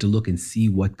 You have to look and see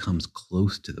what comes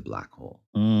close to the black hole.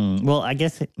 Well, I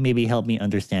guess maybe help me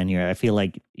understand here. I feel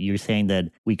like you're saying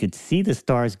that we could see the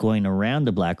stars going around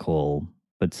the black hole,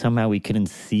 but somehow we couldn't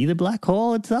see the black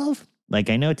hole itself. Like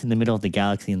I know it's in the middle of the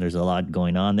galaxy and there's a lot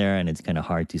going on there and it's kind of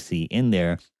hard to see in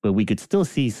there, but we could still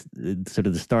see sort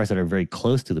of the stars that are very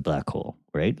close to the black hole,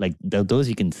 right? Like those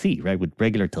you can see, right, with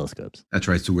regular telescopes. That's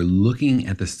right. So we're looking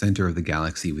at the center of the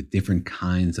galaxy with different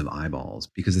kinds of eyeballs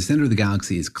because the center of the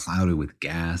galaxy is clouded with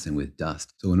gas and with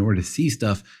dust. So in order to see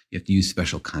stuff, you have to use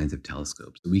special kinds of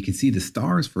telescopes. So we can see the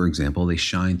stars, for example, they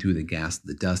shine through the gas,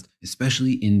 the dust,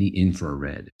 especially in the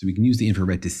infrared. So we can use the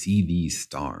infrared to see these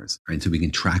stars, right? So we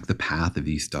can track the path of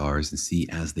these stars and see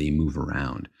as they move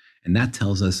around. And that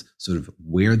tells us sort of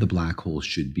where the black hole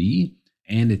should be,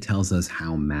 and it tells us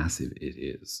how massive it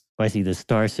is. I see the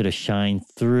stars sort of shine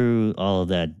through all of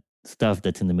that stuff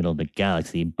that's in the middle of the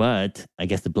galaxy, but I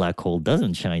guess the black hole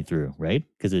doesn't shine through, right?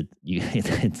 Because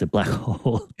it's a black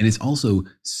hole. And it's also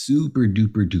super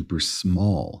duper duper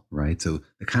small, right? So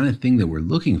the kind of thing that we're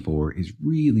looking for is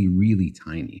really, really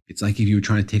tiny. It's like if you were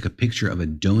trying to take a picture of a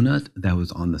donut that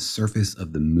was on the surface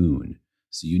of the moon.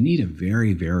 So you need a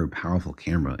very, very powerful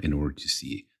camera in order to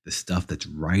see the stuff that's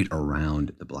right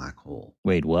around the black hole.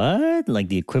 Wait, what? Like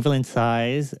the equivalent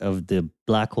size of the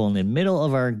black hole in the middle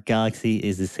of our galaxy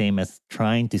is the same as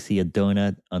trying to see a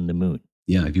donut on the moon.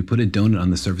 Yeah, if you put a donut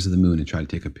on the surface of the moon and try to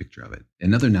take a picture of it.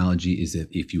 Another analogy is that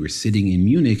if you were sitting in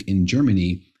Munich in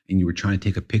Germany and you were trying to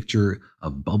take a picture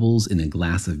of bubbles in a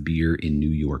glass of beer in New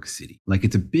York City. Like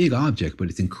it's a big object, but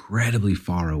it's incredibly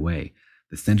far away.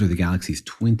 The center of the galaxy is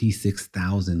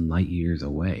 26,000 light years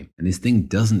away. And this thing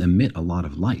doesn't emit a lot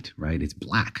of light, right? It's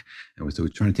black. And so we're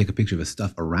trying to take a picture of the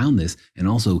stuff around this and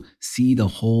also see the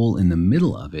hole in the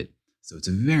middle of it. So it's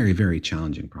a very, very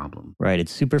challenging problem. Right.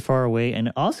 It's super far away.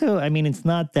 And also, I mean, it's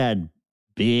not that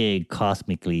big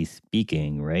cosmically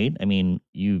speaking, right? I mean,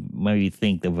 you maybe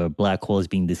think of a black hole as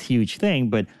being this huge thing,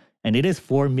 and it is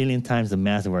 4 million times the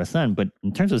mass of our sun. But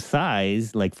in terms of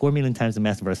size, like 4 million times the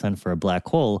mass of our sun for a black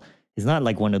hole is not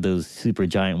like one of those super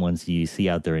giant ones you see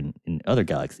out there in other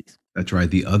galaxies. That's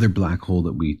right. The other black hole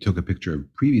that we took a picture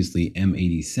of previously,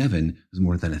 M87, was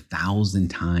more than 1,000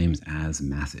 times as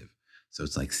massive. So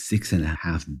it's like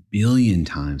 6.5 billion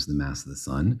times the mass of the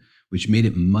sun, which made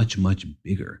it much, much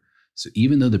bigger. So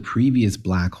even though the previous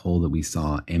black hole that we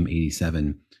saw,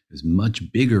 M87, was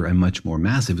much bigger and much more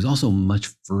massive, it was also much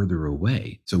further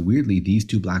away. So weirdly, these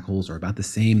two black holes are about the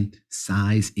same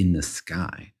size in the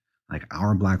sky. Like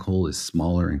our black hole is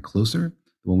smaller and closer.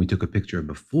 The one we took a picture of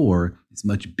before is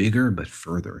much bigger but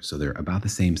further. So they're about the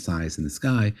same size in the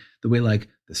sky, the way like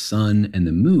the sun and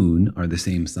the moon are the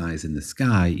same size in the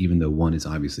sky, even though one is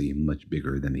obviously much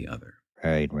bigger than the other.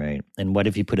 Right, right. And what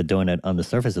if you put a donut on the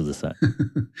surface of the sun?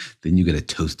 Then you get a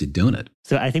toasted donut.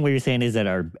 So I think what you're saying is that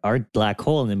our black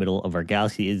hole in the middle of our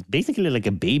galaxy is basically like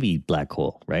a baby black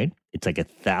hole, right? It's like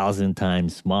 1,000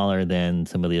 times smaller than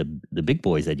some of the big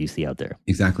boys that you see out there.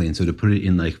 Exactly. And so to put it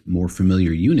in like more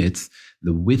familiar units,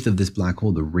 the width of this black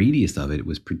hole, the radius of it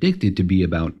was predicted to be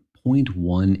about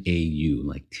 0.1 AU,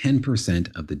 like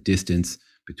 10% of the distance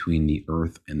between the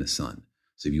Earth and the sun.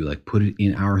 So if you like put it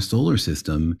in our solar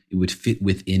system, it would fit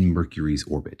within Mercury's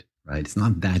orbit, right? It's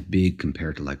not that big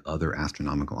compared to like other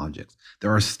astronomical objects.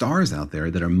 There are stars out there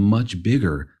that are much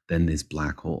bigger than this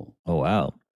black hole. Oh,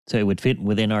 wow. So it would fit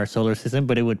within our solar system,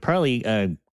 but it would probably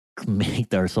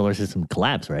make our solar system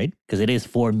collapse, right? Because it is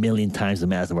 4 million times the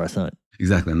mass of our sun.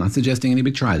 Exactly. I'm not suggesting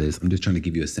anybody try this. I'm just trying to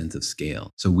give you a sense of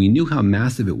scale. So we knew how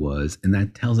massive it was, and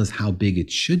that tells us how big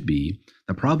it should be.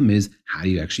 The problem is, how do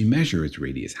you actually measure its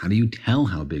radius? How do you tell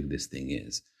how big this thing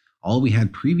is? All we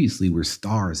had previously were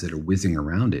stars that are whizzing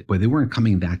around it, but they weren't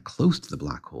coming that close to the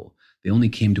black hole. They only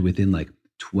came to within like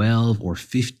 12 or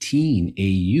 15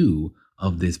 AU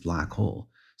of this black hole.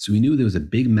 So we knew there was a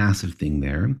big, massive thing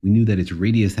there. We knew that its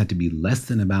radius had to be less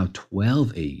than about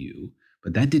 12 AU,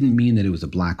 but that didn't mean that it was a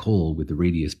black hole with the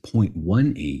radius 0.1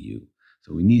 AU.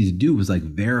 So what we needed to do was like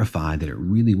verify that it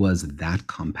really was that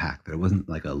compact, that it wasn't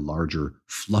like a larger,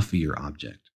 fluffier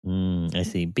object. I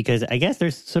see. Because I guess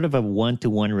there's sort of a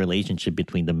one-to-one relationship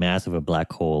between the mass of a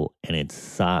black hole and its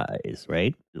size,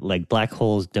 right? Like black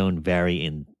holes don't vary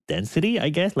in density, I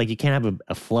guess. Like you can't have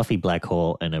a fluffy black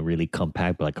hole and a really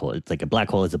compact black hole. It's like a black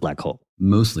hole is a black hole.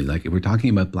 Mostly, like if we're talking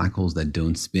about black holes that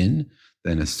don't spin,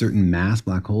 then a certain mass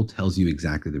black hole tells you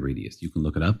exactly the radius. You can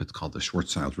look it up. It's called the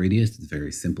Schwarzschild radius. It's a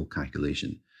very simple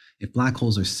calculation. If black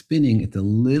holes are spinning, it's a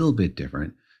little bit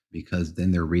different because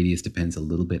then their radius depends a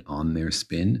little bit on their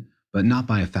spin, but not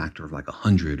by a factor of like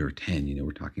 100 or 10. You know,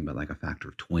 we're talking about like a factor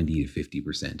of 20 to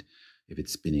 50%. If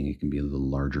it's spinning, it can be a little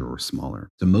larger or smaller.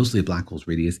 So mostly a black hole's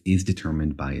radius is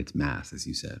determined by its mass, as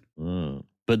you said.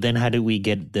 But then how do we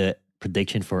get the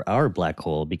prediction for our black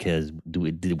hole? Because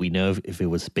did we know if it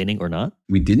was spinning or not?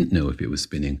 We didn't know if it was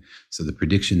spinning. So the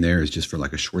prediction there is just for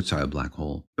like a Schwarzschild black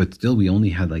hole. But still, we only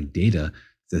had like data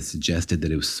that suggested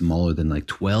that it was smaller than like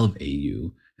 12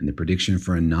 AU. And the prediction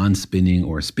for a non-spinning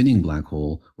or a spinning black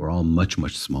hole were all much,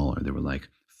 much smaller. They were like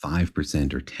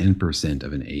 5% or 10%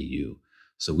 of an AU.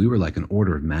 So we were like an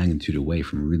order of magnitude away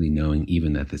from really knowing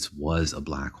even that this was a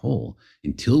black hole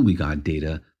until we got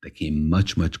data that came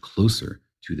much, much closer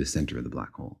to the center of the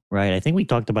black hole. Right. I think we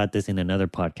talked about this in another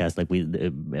podcast.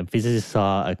 Like physicists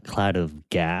saw a cloud of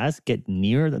gas get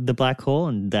near the black hole,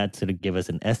 and that sort of gave us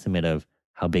an estimate of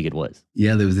how big it was.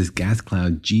 Yeah, there was this gas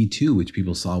cloud G2, which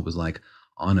people saw was like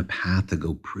on a path to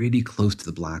go pretty close to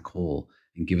the black hole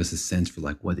and give us a sense for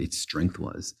like what its strength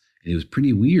was. And it was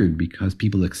pretty weird because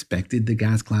people expected the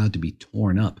gas cloud to be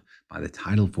torn up by the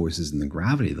tidal forces and the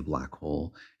gravity of the black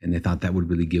hole. And they thought that would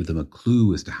really give them a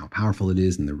clue as to how powerful it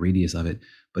is and the radius of it.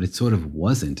 But it sort of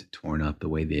wasn't torn up the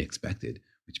way they expected,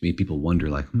 which made people wonder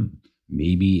like,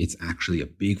 maybe it's actually a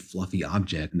big fluffy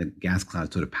object and the gas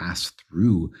cloud sort of passed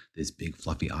through this big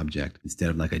fluffy object instead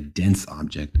of like a dense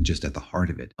object just at the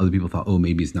heart of it. Other people thought, oh,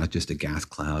 maybe it's not just a gas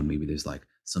cloud. Maybe there's like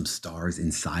some stars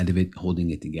inside of it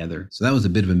holding it together. So that was a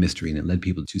bit of a mystery, and it led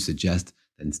people to suggest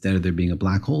that instead of there being a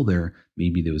black hole there,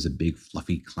 maybe there was a big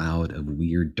fluffy cloud of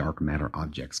weird dark matter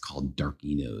objects called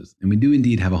darkinos. And we do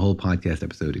indeed have a whole podcast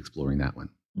episode exploring that one.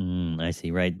 I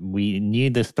see, right. We knew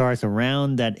the stars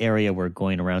around that area were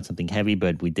going around something heavy,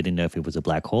 but we didn't know if it was a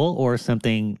black hole or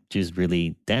something just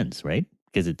really dense, right?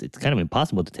 Because it's kind of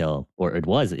impossible to tell, or it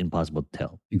was impossible to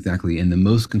tell. Exactly. And the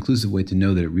most conclusive way to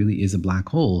know that it really is a black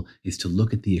hole is to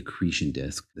look at the accretion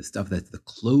disk, the stuff that's the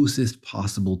closest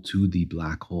possible to the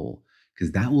black hole,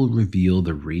 because that will reveal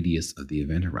the radius of the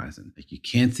event horizon. Like you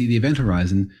can't see the event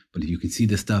horizon, but if you can see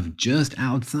the stuff just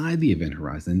outside the event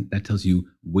horizon, that tells you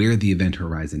where the event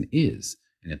horizon is.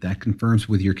 And if that confirms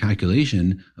with your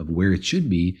calculation of where it should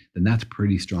be, then that's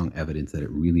pretty strong evidence that it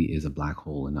really is a black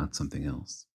hole and not something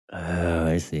else. Oh,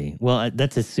 I see. Well,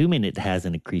 that's assuming it has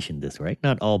an accretion disk, right?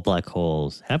 Not all black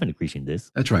holes have an accretion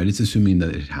disk. That's right. It's assuming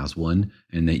that it has one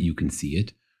and that you can see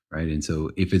it. right? And so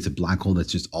if it's a black hole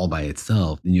that's just all by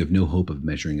itself, then you have no hope of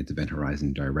measuring its event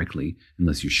horizon directly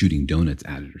unless you're shooting donuts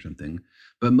at it or something.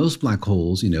 But most black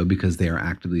holes, because they are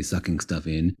actively sucking stuff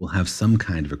in, will have some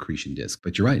kind of accretion disk.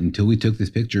 But you're right, until we took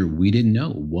this picture, we didn't know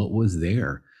what was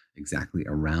there exactly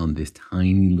around this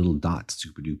tiny little dot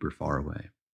super duper far away.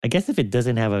 I guess if it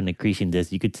doesn't have an accretion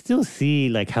disk, you could still see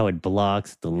like how it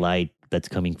blocks the light that's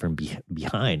coming from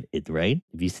behind it, right?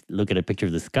 If you look at a picture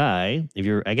of the sky,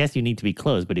 I guess you need to be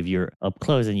close, but if you're up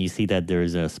close and you see that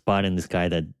there's a spot in the sky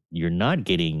that you're not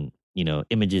getting,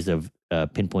 images of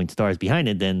pinpoint stars behind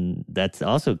it, then that's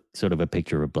also sort of a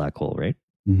picture of a black hole, right?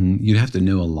 Mm-hmm. You'd have to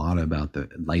know a lot about the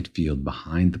light field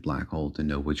behind the black hole to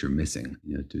know what you're missing,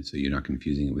 so you're not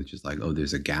confusing it with just like, oh,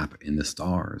 there's a gap in the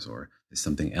stars, or there's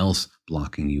something else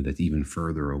blocking you that's even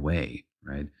further away,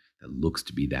 right? That looks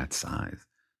to be that size.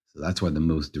 So that's why the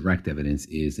most direct evidence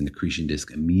is an accretion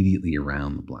disk immediately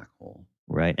around the black hole.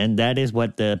 Right. And that is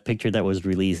what the picture that was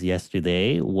released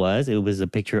yesterday was. It was a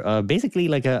picture of basically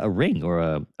like a ring or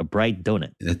a bright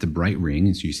donut. That's a bright ring.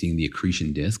 And so you're seeing the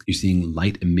accretion disk. You're seeing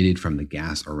light emitted from the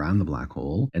gas around the black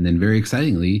hole. And then very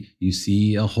excitingly, you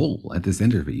see a hole at the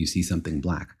center of it. You see something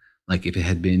black. Like if it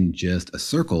had been just a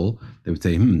circle, they would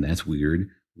say, that's weird.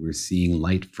 We're seeing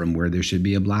light from where there should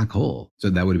be a black hole. So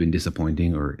that would have been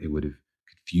disappointing, or it would have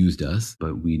confused us.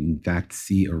 But we in fact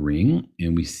see a ring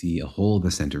and we see a hole at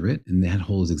the center of it. And that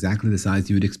hole is exactly the size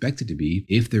you would expect it to be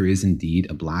if there is indeed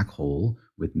a black hole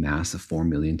with mass of 4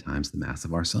 million times the mass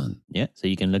of our sun. Yeah, so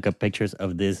you can look up pictures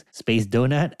of this space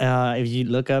donut. If you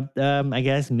look up,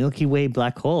 Milky Way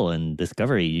black hole and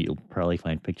Discovery, you'll probably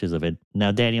find pictures of it.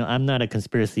 Now, Daniel, I'm not a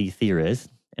conspiracy theorist,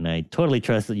 and I totally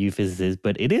trust you physicists,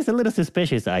 but it is a little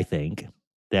suspicious, I think,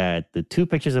 that the two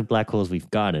pictures of black holes we've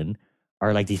gotten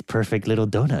are like these perfect little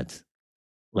donuts.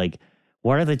 Like,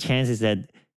 what are the chances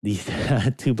that these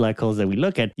two black holes that we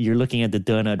look at, you're looking at the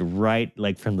donut right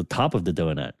like from the top of the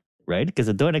donut, right? Because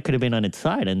the donut could have been on its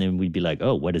side and then we'd be like,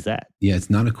 oh, what is that? Yeah,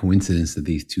 it's not a coincidence that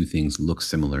these two things look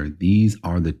similar. These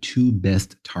are the two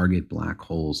best target black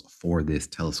holes for this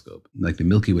telescope. Like the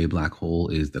Milky Way black hole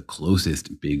is the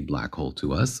closest big black hole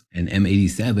to us, and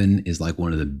M87 is like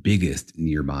one of the biggest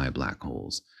nearby black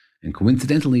holes. And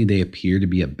coincidentally, they appear to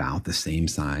be about the same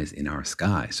size in our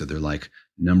sky. So they're like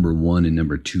number 1 and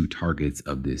number 2 targets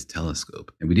of this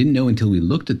telescope. And we didn't know until we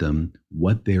looked at them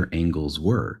what their angles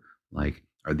were. Like,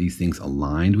 are these things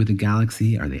aligned with a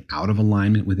galaxy? Are they out of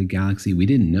alignment with a galaxy? We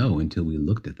didn't know until we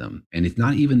looked at them. And it's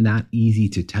not even that easy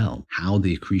to tell how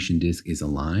the accretion disk is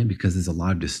aligned because there's a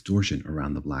lot of distortion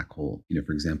around the black hole.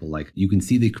 For example, like you can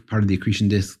see the part of the accretion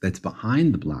disk that's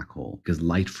behind the black hole because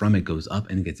light from it goes up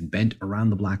and it gets bent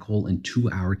around the black hole into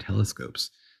our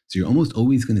telescopes. So you're almost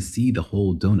always going to see the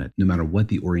whole donut, no matter what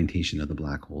the orientation of the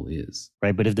black hole is.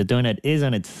 Right, but if the donut is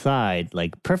on its side,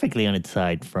 like perfectly on its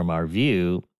side from our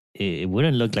view, it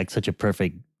wouldn't look like such a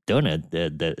perfect donut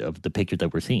of the picture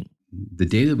that we're seeing. The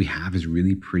data that we have is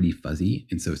really pretty fuzzy,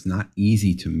 and so it's not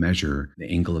easy to measure the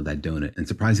angle of that donut. And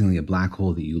surprisingly, a black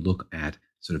hole that you look at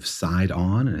sort of side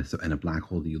on and a black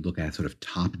hole that you look at sort of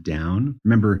top down.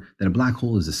 Remember that a black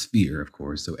hole is a sphere, of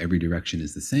course, so every direction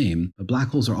is the same, but black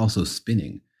holes are also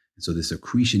spinning. And so this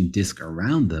accretion disk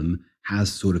around them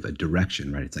has sort of a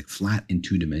direction, right? It's like flat in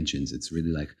 2 dimensions. It's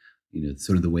really like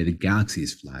sort of the way the galaxy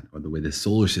is flat or the way the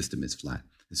solar system is flat.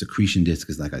 This accretion disk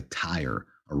is like a tire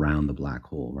around the black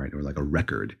hole, right? Or like a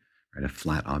record, right? A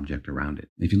flat object around it.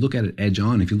 And if you look at it edge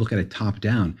on, if you look at it top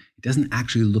down, it doesn't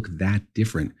actually look that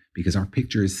different because our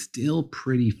picture is still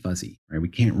pretty fuzzy, right? We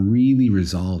can't really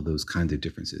resolve those kinds of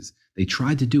differences. They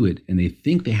tried to do it and they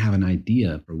think they have an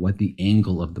idea for what the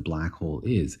angle of the black hole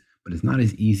is, but it's not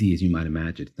as easy as you might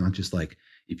imagine. It's not just like,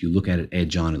 if you look at it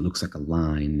edge on, it looks like a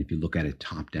line. And if you look at it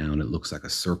top down, it looks like a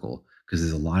circle because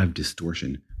there's a lot of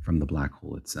distortion from the black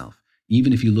hole itself.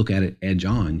 Even if you look at it edge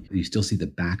on, you still see the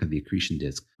back of the accretion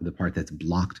disk, the part that's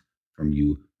blocked from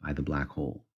you by the black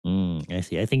hole. I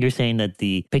see. I think you're saying that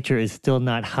the picture is still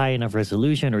not high enough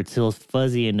resolution or it's still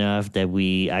fuzzy enough that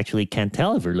we actually can't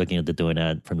tell if we're looking at the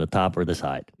donut from the top or the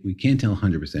side. We can't tell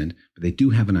 100%, but they do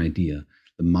have an idea.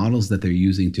 The models that they're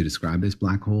using to describe this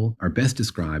black hole are best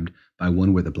described by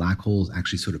one where the black hole is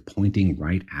actually sort of pointing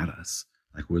right at us.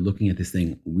 Like we're looking at this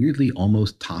thing weirdly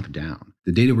almost top down.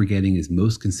 The data we're getting is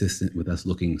most consistent with us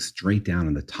looking straight down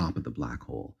on the top of the black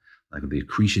hole. Like the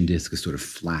accretion disk is sort of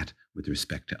flat with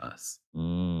respect to us.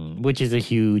 Which is a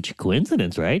huge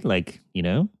coincidence, right? Like,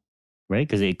 right?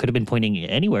 Because it could have been pointing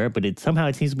anywhere, but it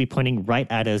seems to be pointing right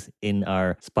at us in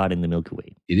our spot in the Milky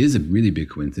Way. It is a really big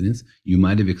coincidence. You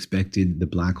might have expected the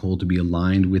black hole to be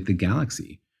aligned with the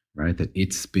galaxy, right? That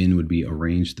its spin would be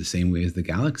arranged the same way as the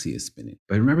galaxy is spinning.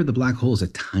 But remember, the black hole is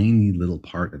a tiny little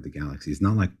part of the galaxy. It's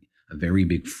not like a very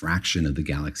big fraction of the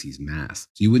galaxy's mass.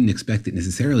 So you wouldn't expect it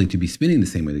necessarily to be spinning the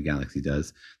same way the galaxy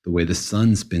does, the way the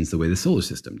sun spins the way the solar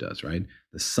system does, right?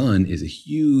 The sun is a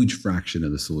huge fraction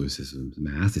of the solar system's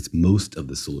mass. It's most of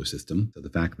the solar system. So the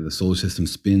fact that the solar system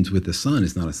spins with the sun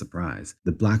is not a surprise.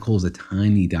 The black hole is a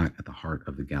tiny dot at the heart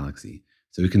of the galaxy.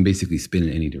 So it can basically spin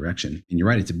in any direction. And you're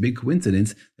right, it's a big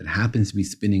coincidence that happens to be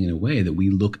spinning in a way that we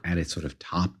look at it sort of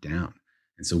top down.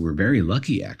 And so we're very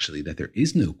lucky, actually, that there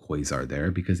is no quasar there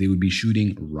because they would be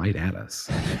shooting right at us.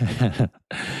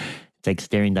 It's like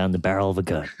staring down the barrel of a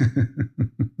gun.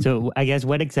 So I guess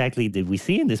what exactly did we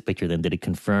see in this picture then? Did it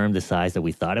confirm the size that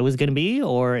we thought it was going to be?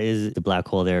 Or is the black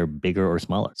hole there bigger or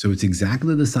smaller? So it's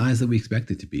exactly the size that we expect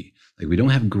it to be. Like, we don't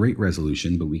have great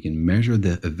resolution, but we can measure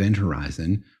the event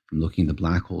horizon from looking at the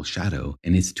black hole shadow,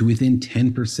 and it's to within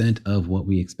 10% of what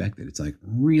we expected. It's like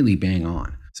really bang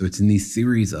on. So it's in these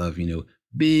series of,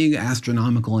 big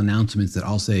astronomical announcements that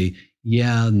all say,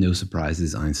 yeah, no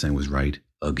surprises, Einstein was right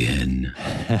again.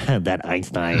 That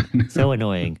Einstein, so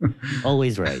annoying,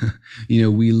 always right.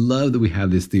 We love that we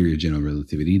have this theory of general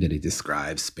relativity, that it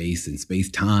describes space and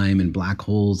space-time and black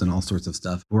holes and all sorts of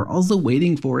stuff. We're also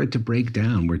waiting for it to break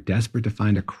down. We're desperate to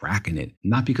find a crack in it,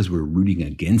 not because we're rooting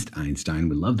against Einstein,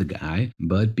 we love the guy,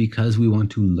 but because we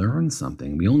want to learn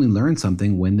something. We only learn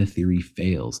something when the theory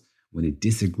fails, when it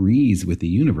disagrees with the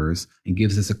universe and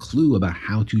gives us a clue about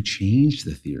how to change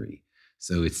the theory.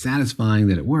 So it's satisfying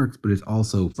that it works, but it's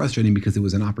also frustrating because it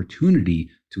was an opportunity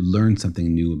to learn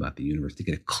something new about the universe, to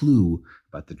get a clue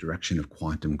about the direction of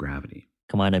quantum gravity.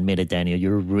 Come on, admit it, Daniel.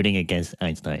 You're rooting against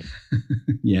Einstein.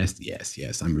 Yes.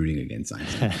 I'm rooting against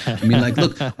Einstein.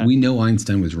 Look, we know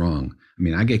Einstein was wrong.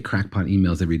 I get crackpot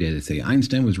emails every day that say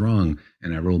Einstein was wrong,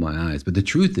 and I roll my eyes. But the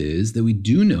truth is that we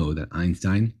do know that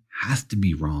Einstein has to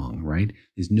be wrong, right?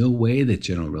 There's no way that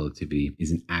general relativity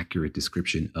is an accurate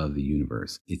description of the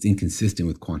universe. It's inconsistent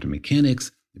with quantum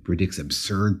mechanics. It predicts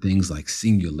absurd things like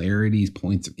singularities,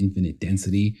 points of infinite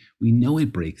density. We know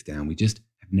it breaks down. We just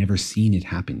have never seen it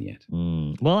happen yet.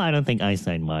 Well, I don't think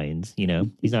Einstein minds.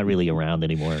 He's not really around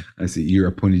anymore. I see. You're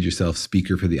appointed yourself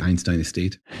speaker for the Einstein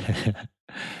estate.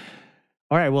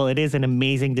 All right, well, it is an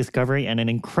amazing discovery and an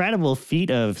incredible feat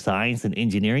of science and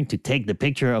engineering to take the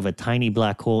picture of a tiny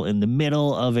black hole in the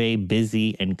middle of a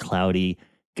busy and cloudy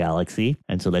galaxy.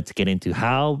 And so let's get into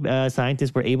how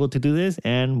scientists were able to do this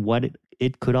and what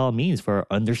it could all mean for our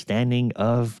understanding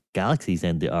of galaxies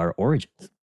and our origins.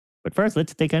 But first,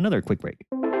 let's take another quick break.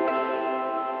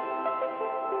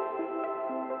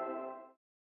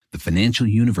 The financial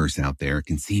universe out there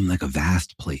can seem like a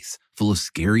vast place, full of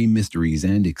scary mysteries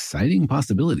and exciting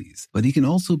possibilities, but it can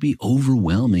also be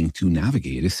overwhelming to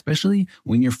navigate, especially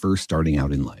when you're first starting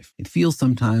out in life. It feels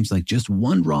sometimes like just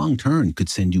one wrong turn could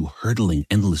send you hurtling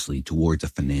endlessly towards a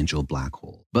financial black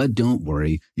hole. But don't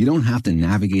worry, you don't have to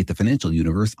navigate the financial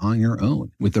universe on your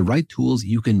own. With the right tools,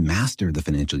 you can master the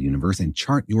financial universe and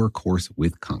chart your course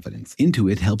with confidence.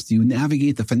 Intuit helps you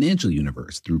navigate the financial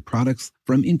universe through products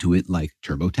from Intuit like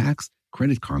TurboTax,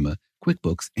 Credit Karma,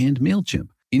 QuickBooks, and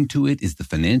MailChimp. Intuit is the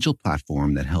financial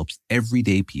platform that helps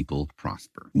everyday people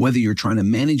prosper. Whether you're trying to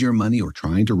manage your money or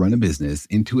trying to run a business,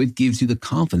 Intuit gives you the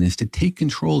confidence to take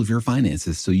control of your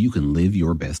finances so you can live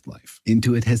your best life.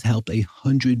 Intuit has helped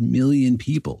 100 million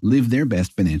people live their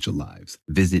best financial lives.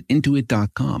 Visit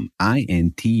Intuit.com,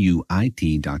 Intuit.com,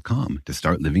 to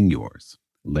start living yours.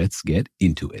 Let's get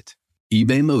into it.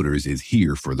 eBay Motors is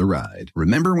here for the ride.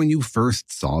 Remember when you first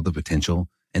saw the potential?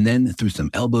 And then through some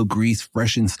elbow grease,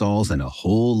 fresh installs, and a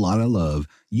whole lot of love,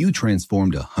 you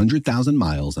transformed 100,000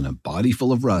 miles and a body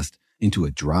full of rust into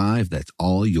a drive that's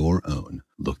all your own.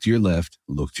 Look to your left,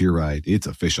 look to your right. It's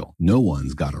official. No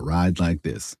one's got a ride like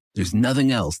this. There's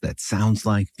nothing else that sounds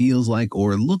like, feels like,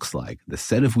 or looks like the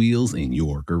set of wheels in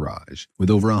your garage. With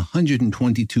over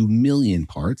 122 million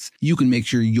parts, you can make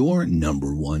sure your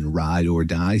number one ride or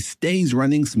die stays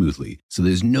running smoothly, so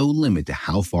there's no limit to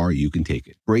how far you can take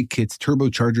it. Brake kits,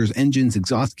 turbochargers, engines,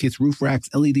 exhaust kits, roof racks,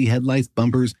 LED headlights,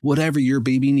 bumpers, whatever your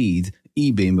baby needs,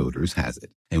 eBay Motors has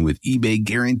it. And with eBay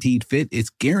Guaranteed Fit, it's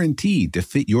guaranteed to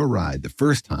fit your ride the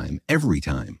first time, every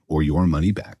time, or your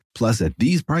money back. Plus, at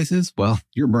these prices, well,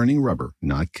 you're burning rubber,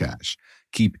 not cash.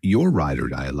 Keep your ride or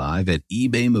die alive at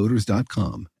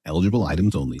ebaymotors.com. Eligible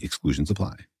items only. Exclusions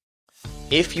apply.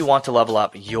 If you want to level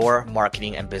up your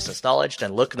marketing and business knowledge,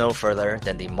 then look no further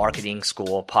than the Marketing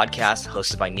School podcast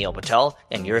hosted by Neil Patel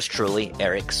and yours truly,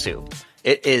 Eric Su.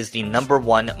 It is the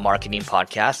 #1 marketing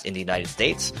podcast in the United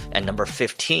States and number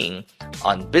 15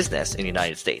 on business in the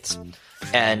United States.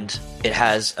 And it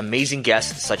has amazing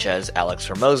guests such as Alex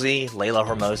Hormozi, Layla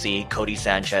Hormozi, Cody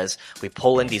Sanchez. We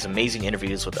pull in these amazing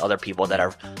interviews with other people that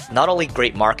are not only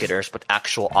great marketers, but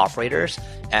actual operators.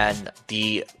 And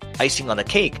the icing on the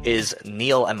cake is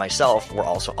Neil and myself were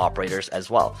also operators as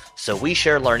well. So we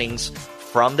share learnings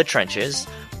from the trenches.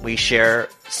 We share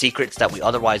secrets that we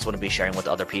otherwise wouldn't be sharing with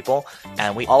other people.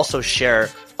 And we also share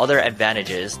other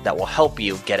advantages that will help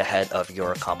you get ahead of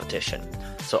your competition.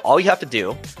 So all you have to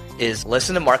do is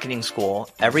listen to Marketing School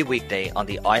every weekday on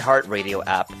the iHeartRadio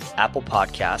app, Apple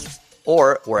Podcasts,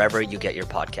 or wherever you get your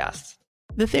podcasts.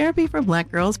 The Therapy for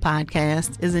Black Girls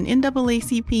podcast is an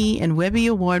NAACP and Webby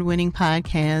Award-winning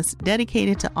podcast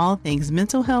dedicated to all things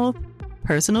mental health,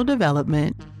 personal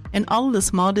development, and all of the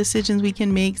small decisions we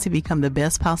can make to become the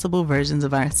best possible versions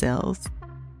of ourselves.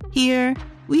 Here,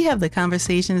 we have the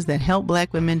conversations that help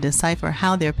Black women decipher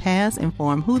how their past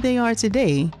inform who they are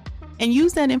today and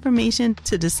use that information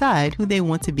to decide who they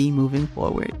want to be moving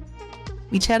forward.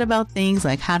 We chat about things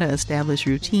like how to establish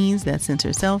routines that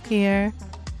center self-care,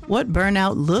 what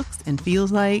burnout looks and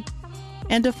feels like,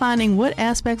 and defining what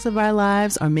aspects of our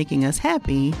lives are making us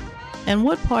happy and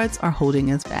what parts are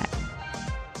holding us back.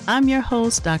 I'm your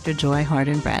host, Dr. Joy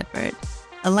Harden Bradford,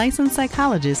 a licensed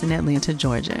psychologist in Atlanta,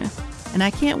 Georgia, and I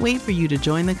can't wait for you to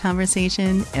join the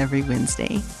conversation every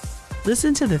Wednesday.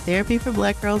 Listen to the Therapy for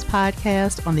Black Girls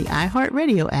podcast on the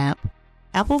iHeartRadio app,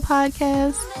 Apple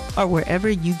Podcasts, or wherever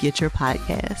you get your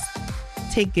podcasts.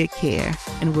 Take good care,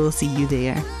 and we'll see you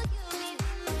there.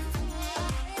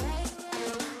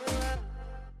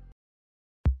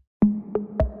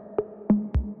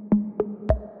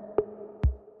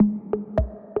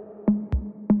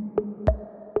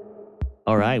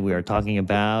 All right, we are talking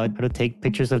about how to take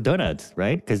pictures of donuts,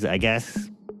 right? Because I guess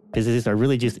physicists are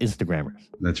really just Instagrammers.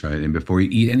 That's right. And before you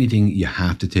eat anything, you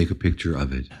have to take a picture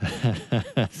of it.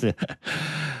 So,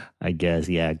 I guess,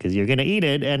 yeah, because you're going to eat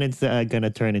it and it's going to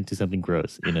turn into something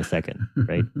gross in a second,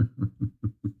 right?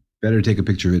 Better take a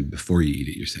picture of it before you eat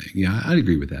it, you're saying. Yeah, I'd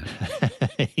agree with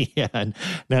that. Yeah,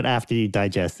 not after you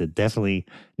digest it. Definitely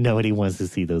nobody wants to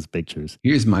see those pictures.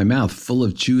 Here's my mouth full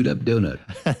of chewed up donut.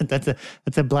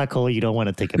 That's a black hole you don't want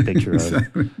to take a picture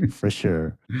Exactly. of, for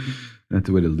sure. That's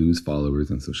the way to lose followers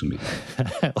on social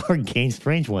media. Or gain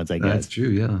strange ones, I guess. That's true,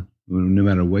 yeah. No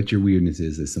matter what your weirdness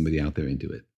is, there's somebody out there into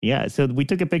it. Yeah, so we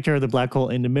took a picture of the black hole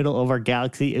in the middle of our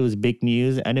galaxy. It was big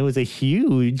news, and it was a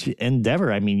huge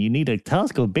endeavor. I mean, you need a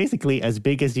telescope basically as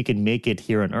big as you can make it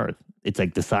here on Earth. It's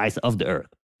like the size of the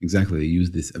Earth. Exactly. They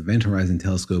use this Event Horizon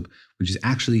Telescope, which is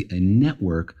actually a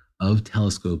network of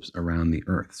telescopes around the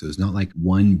Earth. So it's not like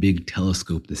one big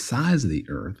telescope the size of the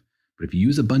Earth. But if you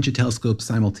use a bunch of telescopes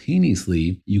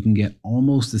simultaneously, you can get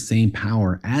almost the same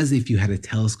power as if you had a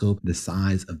telescope the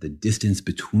size of the distance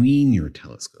between your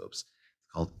telescopes.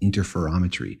 It's called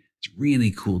interferometry. It's a really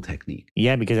cool technique.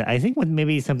 Yeah, because I think what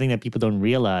maybe something that people don't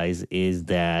realize is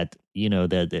that, you know,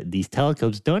 that these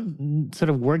telescopes don't sort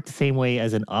of work the same way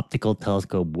as an optical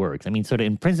telescope works. I mean, sort of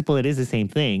in principle, it is the same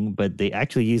thing, but they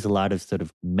actually use a lot of sort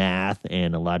of math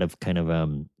and a lot of kind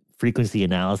of frequency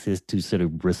analysis to sort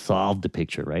of resolve the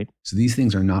picture, right? So these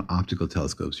things are not optical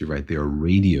telescopes. You're right. They are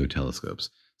radio telescopes.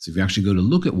 So if you actually go to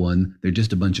look at one, they're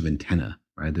just a bunch of antenna,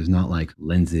 right? There's not like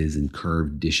lenses and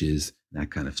curved dishes, that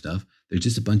kind of stuff. They're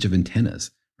just a bunch of antennas,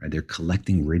 right? They're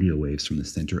collecting radio waves from the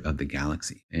center of the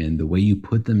galaxy. And the way you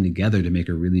put them together to make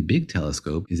a really big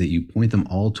telescope is that you point them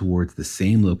all towards the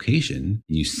same location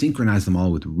and you synchronize them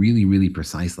all with really, really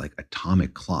precise, like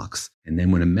atomic clocks. And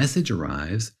then when a message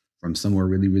arrives from somewhere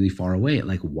really, really far away, it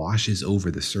like washes over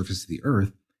the surface of the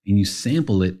Earth and you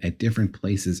sample it at different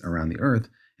places around the Earth.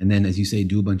 And then, as you say,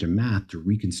 do a bunch of math to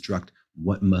reconstruct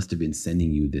what must have been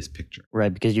sending you this picture.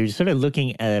 Right, because you're sort of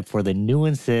looking at for the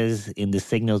nuances in the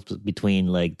signals between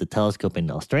like the telescope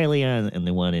in Australia and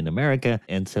the one in America.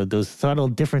 And so those subtle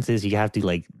differences, you have to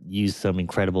like use some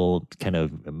incredible kind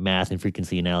of math and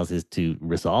frequency analysis to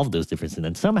resolve those differences. And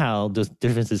then somehow those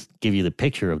differences give you the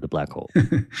picture of the black hole.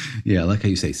 Yeah, I like how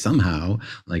you say somehow,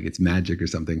 like it's magic or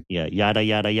something. Yeah, yada,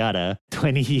 yada, yada.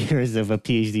 20 years of a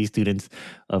PhD students,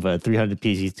 of a 300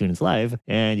 PhD students' life,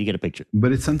 and you get a picture.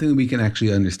 But it's something that we can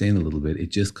actually understand a little bit. It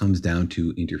just comes down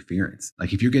to interference.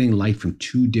 Like if you're getting light from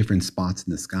two different spots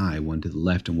in the sky, one to the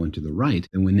left and one to the right,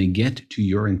 then when they get to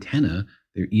your antenna,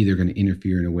 they're either going to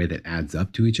interfere in a way that adds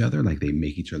up to each other, like they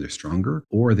make each other stronger,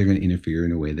 or they're going to interfere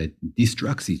in a way that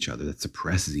destructs each other, that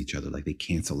suppresses each other, like they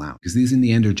cancel out. Because these in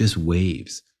the end are just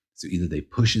waves. So either they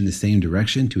push in the same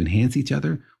direction to enhance each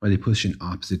other, or they push in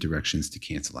opposite directions to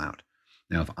cancel out.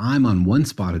 Now, if I'm on one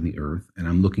spot in the Earth and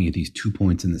I'm looking at these 2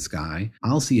 points in the sky,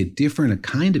 I'll see a different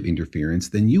kind of interference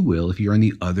than you will if you're on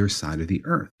the other side of the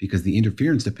Earth, because the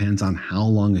interference depends on how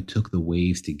long it took the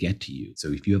waves to get to you. So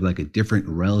if you have like a different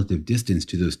relative distance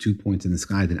to those 2 points in the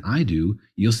sky than I do,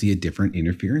 you'll see a different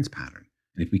interference pattern.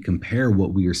 And if we compare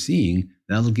what we are seeing,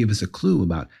 that'll give us a clue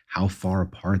about how far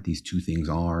apart these two things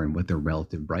are and what their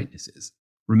relative brightness is.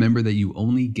 Remember that you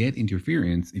only get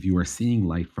interference if you are seeing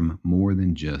light from more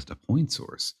than just a point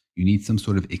source. You need some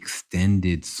sort of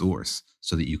extended source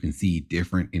so that you can see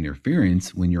different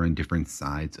interference when you're on different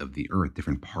sides of the Earth,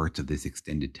 different parts of this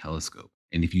extended telescope.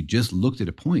 And if you just looked at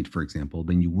a point, for example,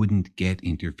 then you wouldn't get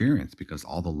interference because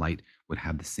all the light would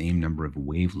have the same number of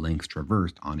wavelengths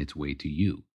traversed on its way to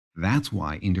you. That's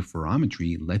why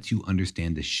interferometry lets you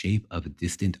understand the shape of a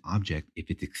distant object if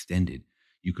it's extended.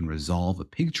 You can resolve a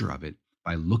picture of it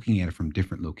by looking at it from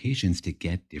different locations to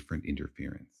get different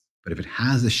interference. But if it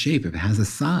has a shape, if it has a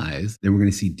size, then we're going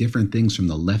to see different things from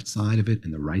the left side of it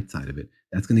and the right side of it.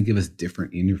 That's going to give us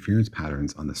different interference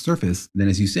patterns on the surface. Then,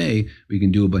 as you say, we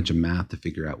can do a bunch of math to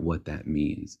figure out what that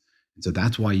means. And so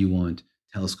that's why you want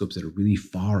telescopes that are really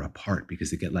far apart,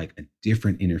 because they get like a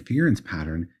different interference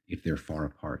pattern if they're far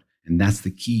apart. And that's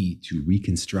the key to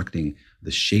reconstructing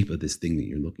the shape of this thing that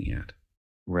you're looking at.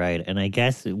 Right. And I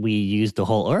guess we use the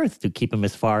whole Earth to keep them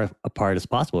as far apart as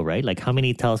possible, right? Like how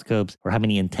many telescopes or how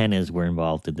many antennas were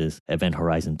involved in this Event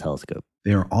Horizon telescope?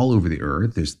 They are all over the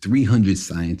Earth. There's 300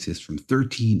 scientists from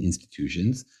 13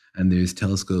 institutions. And there's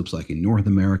telescopes like in North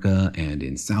America and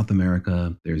in South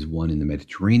America. There's one in the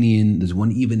Mediterranean. There's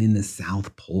one even in the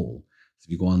South Pole. So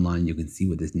if you go online, you can see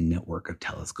what this network of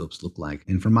telescopes look like.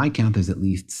 And from my count, there's at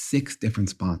least 6 different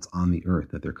spots on the Earth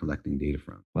that they're collecting data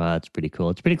from. Wow, that's pretty cool.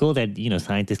 It's pretty cool that,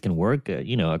 scientists can work,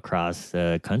 across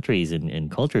countries and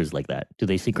cultures like that. Do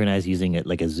they synchronize using it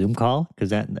like a Zoom call?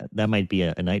 Because that might be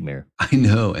a nightmare. I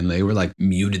know. And they were like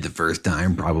muted the first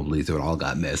time, probably, so it all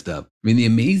got messed up. I mean, the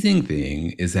amazing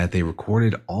thing is that they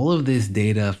recorded all of this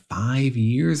data 5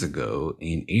 years ago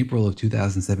in April of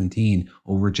 2017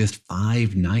 over just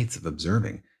 5 nights of observing.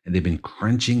 And they've been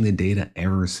crunching the data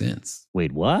ever since.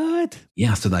 Wait, what?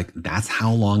 Yeah, so that's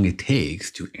how long it takes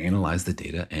to analyze the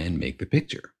data and make the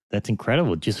picture. That's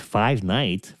incredible. Just 5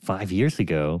 nights, 5 years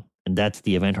ago, and that's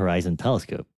the Event Horizon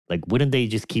telescope. Like, wouldn't they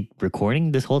just keep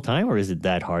recording this whole time? Or is it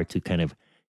that hard to kind of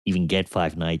even get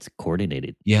 5 nights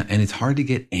coordinated? Yeah, and it's hard to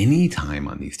get any time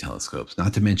on these telescopes,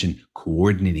 not to mention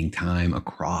coordinating time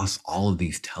across all of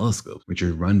these telescopes, which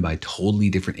are run by totally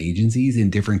different agencies in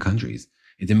different countries.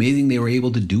 It's amazing they were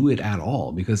able to do it at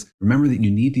all, because remember that you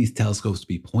need these telescopes to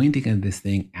be pointing at this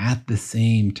thing at the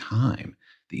same time.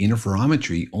 The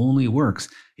interferometry only works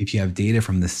if you have data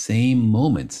from the same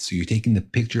moment. So you're taking the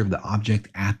picture of the object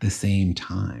at the same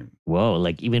time. Whoa,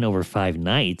 like even over 5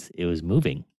 nights, it was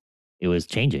moving. It was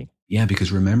changing. Yeah,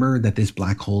 because remember that this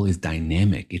black hole is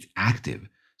dynamic. It's active.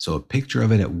 So a picture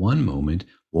of it at one moment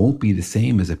won't be the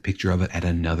same as a picture of it at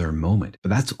another moment. But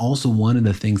that's also one of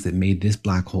the things that made this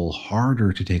black hole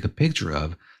harder to take a picture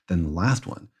of than the last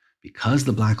one. Because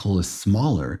the black hole is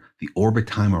smaller, the orbit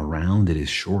time around it is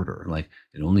shorter. Like,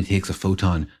 it only takes a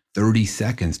photon 30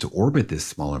 seconds to orbit this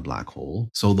smaller black hole.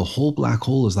 So the whole black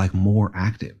hole is like more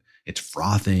active. It's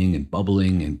frothing and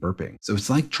bubbling and burping. So it's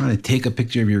like trying to take a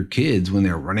picture of your kids when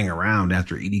they're running around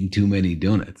after eating too many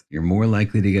donuts. You're more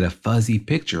likely to get a fuzzy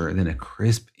picture than a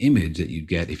crisp image that you'd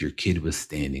get if your kid was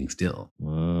standing still.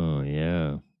 Oh,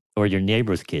 yeah. Or your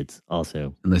neighbor's kids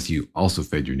also. Unless you also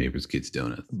fed your neighbor's kids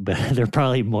donuts. But they're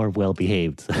probably more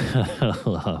well-behaved.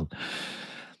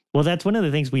 Well, that's one of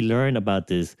the things we learn about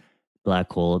this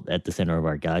black hole at the center of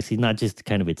our galaxy, not just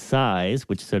kind of its size,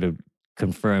 which sort of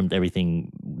confirmed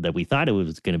everything that we thought it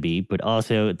was going to be, but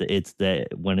also it's that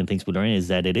one of the things we learned is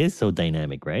that it is so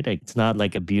dynamic, right? Like, it's not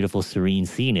like a beautiful, serene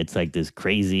scene. It's like this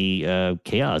crazy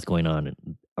chaos going on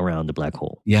around the black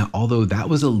hole. Yeah, although that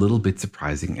was a little bit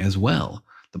surprising as well.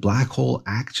 The black hole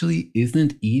actually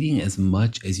isn't eating as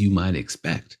much as you might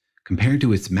expect. Compared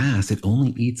to its mass, it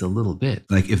only eats a little bit.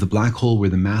 Like, if the black hole were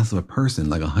the mass of a person,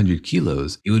 like 100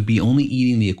 kilos, it would be only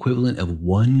eating the equivalent of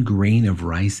 1 grain of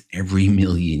rice every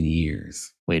million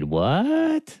years. Wait,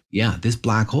 what? Yeah, this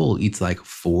black hole eats like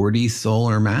 40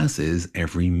 solar masses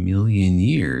every million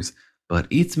years, but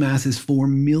its mass is 4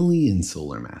 million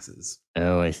solar masses.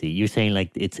 Oh, I see. You're saying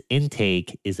like its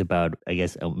intake is about, I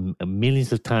guess,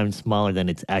 millions of times smaller than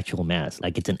its actual mass.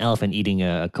 Like it's an elephant eating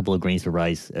a couple of grains of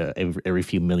rice every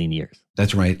few million years.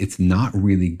 That's right. It's not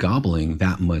really gobbling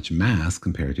that much mass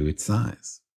compared to its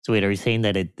size. So wait, are you saying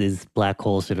that this black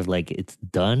hole sort of like it's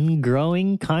done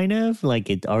growing, kind of? Like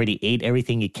it already ate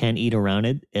everything it can eat around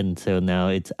it, and so now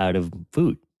it's out of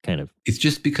food? kind of? It's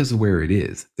just because of where it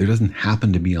is. There doesn't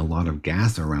happen to be a lot of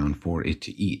gas around for it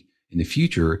to eat. In the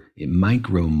future, it might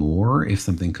grow more if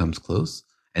something comes close.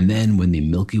 And then when the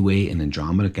Milky Way and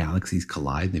Andromeda galaxies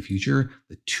collide in the future,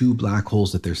 the two black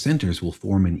holes at their centers will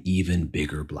form an even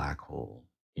bigger black hole.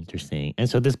 Interesting. And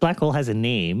so this black hole has a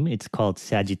name. It's called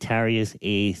Sagittarius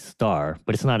A star,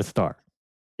 but it's not a star.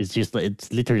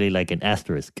 It's literally like an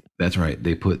asterisk. That's right.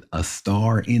 They put a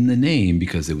star in the name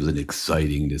because it was an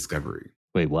exciting discovery.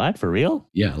 Wait, what? For real?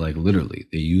 Yeah, like literally.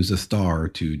 They use a star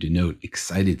to denote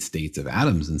excited states of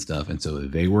atoms and stuff. And so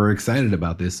they were excited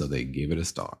about this, so they gave it a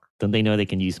star. Don't they know they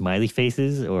can use smiley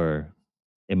faces or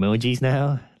emojis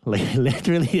now? Like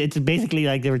literally, it's basically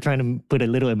like they were trying to put a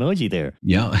little emoji there.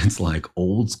 Yeah, it's like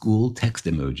old school text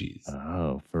emojis.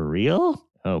 Oh, for real?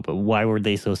 Oh, but why were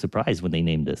they so surprised when they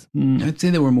named this? I'd say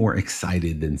they were more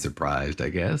excited than surprised, I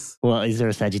guess. Well, is there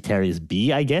a Sagittarius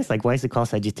B, I guess? Like, why is it called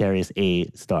Sagittarius A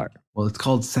star? Well, it's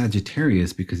called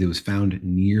Sagittarius because it was found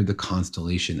near the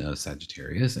constellation of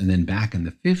Sagittarius. And then back in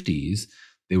the 50s,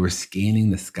 they were scanning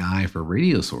the sky for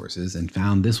radio sources and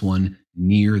found this one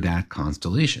near that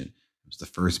constellation. It was the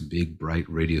first big, bright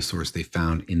radio source they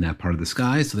found in that part of the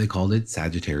sky, so they called it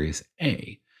Sagittarius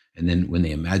A. And then when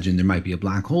they imagined there might be a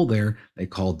black hole there, they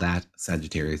called that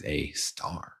Sagittarius A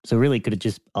star. So really, could it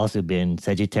just also been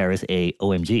Sagittarius A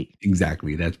OMG?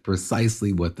 Exactly. That's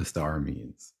precisely what the star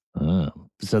means. Oh.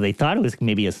 So they thought it was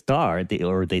maybe a star,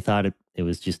 or they thought it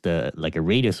was just like a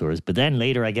radio source. But then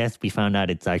later, I guess, we found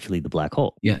out it's actually the black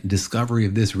hole. Yeah, discovery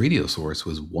of this radio source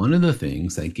was one of the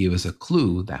things that gave us a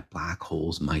clue that black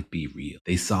holes might be real.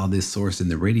 They saw this source in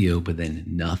the radio, but then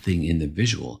nothing in the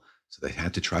visual. So they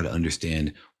had to try to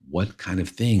understand what kind of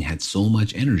thing had so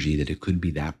much energy that it could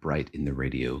be that bright in the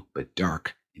radio, but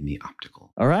dark in the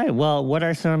optical. All right. Well, what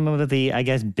are some of the, I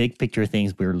guess, big picture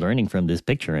things we're learning from this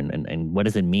picture? And what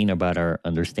does it mean about our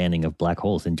understanding of black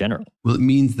holes in general? Well, it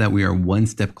means that we are one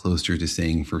step closer to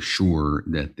saying for sure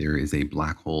that there is a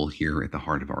black hole here at the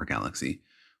heart of our galaxy.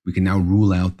 We can now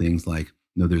rule out things like,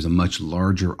 no, there's a much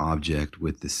larger object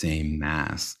with the same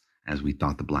mass as we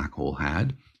thought the black hole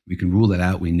had. We can rule that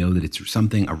out. We know that it's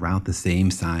something around the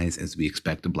same size as we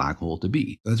expect a black hole to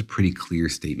be. That's a pretty clear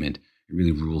statement. It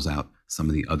really rules out some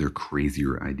of the other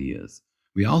crazier ideas.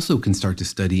 We also can start to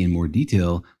study in more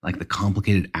detail, like the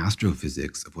complicated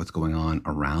astrophysics of what's going on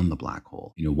around the black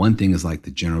hole. You know, one thing is like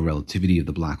the general relativity of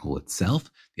the black hole itself.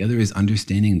 The other is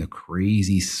understanding the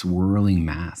crazy swirling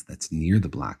mass that's near the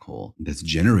black hole that's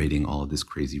generating all of this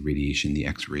crazy radiation, the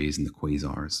X-rays and the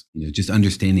quasars. You know, just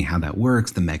understanding how that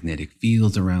works, the magnetic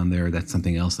fields around there, that's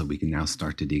something else that we can now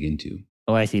start to dig into.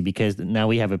 Oh, I see. Because now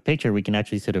we have a picture, we can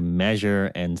actually sort of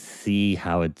measure and see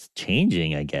how it's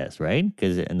changing, I guess, right?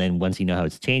 And then once you know how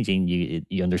it's changing,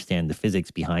 you understand the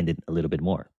physics behind it a little bit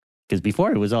more. Because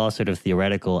before it was all sort of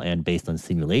theoretical and based on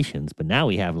simulations, but now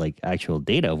we have like actual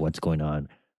data of what's going on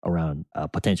around a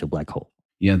potential black hole.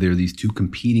 Yeah, there are these two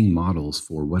competing models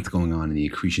for what's going on in the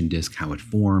accretion disk, how it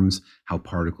forms, how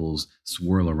particles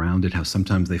swirl around it, how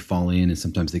sometimes they fall in and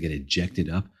sometimes they get ejected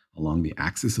up along the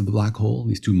axis of the black hole.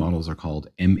 These two models are called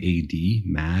MAD,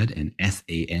 MAD, and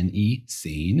SANE,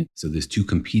 SANE. So there's two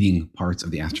competing parts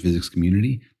of the astrophysics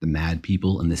community, the MAD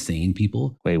people and the SANE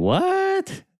people. Wait,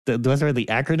 what? Those are the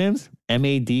acronyms?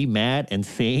 MAD, MAD, and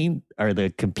SANE are the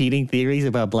competing theories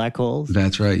about black holes?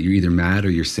 That's right. You're either mad or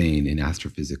you're sane in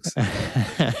astrophysics.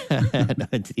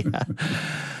 Yeah.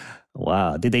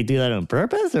 Wow. Did they do that on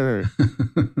purpose or?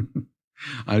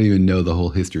 I don't even know the whole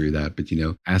history of that, but you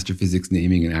know, astrophysics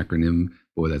naming an acronym,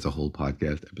 boy, that's a whole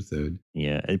podcast episode.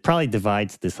 Yeah, it probably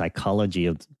divides the psychology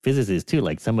of physicists too.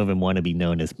 Like some of them want to be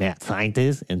known as mad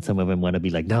scientists and some of them want to be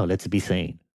like, no, let's be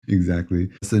sane. Exactly.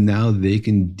 So now they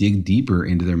can dig deeper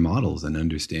into their models and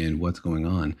understand what's going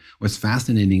on. What's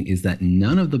fascinating is that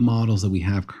none of the models that we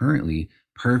have currently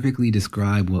perfectly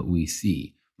describe what we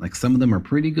see. Like some of them are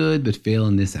pretty good, but fail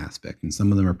in this aspect. And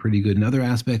some of them are pretty good in other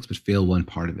aspects, but fail one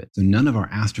part of it. So none of our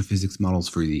astrophysics models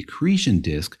for the accretion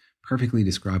disk perfectly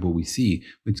describe what we see,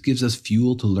 which gives us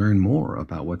fuel to learn more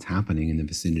about what's happening in the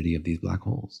vicinity of these black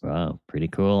holes. Wow, pretty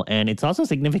cool. And it's also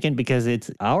significant because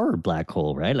it's our black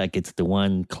hole, right? Like it's the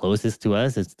one closest to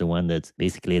us. It's the one that's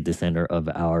basically at the center of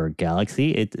our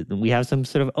galaxy. We have some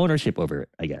sort of ownership over it,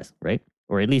 I guess, right?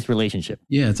 Or at least relationship.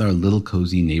 Yeah, it's our little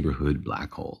cozy neighborhood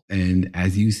black hole. And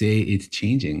as you say, it's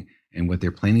changing. And what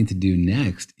they're planning to do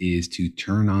next is to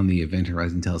turn on the Event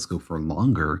Horizon Telescope for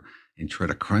longer and try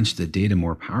to crunch the data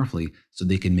more powerfully so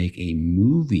they can make a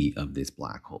movie of this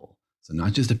black hole. So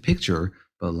not just a picture,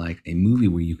 but like a movie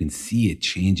where you can see it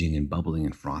changing and bubbling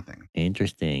and frothing.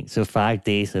 Interesting. So 5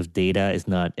 days of data is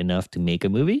not enough to make a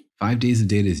movie? 5 days of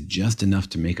data is just enough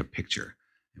to make a picture.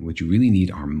 And what you really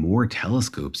need are more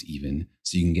telescopes even,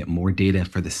 so you can get more data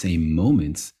for the same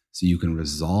moments, so you can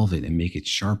resolve it and make it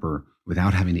sharper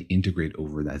without having to integrate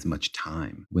over as much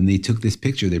time. When they took this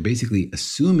picture, they're basically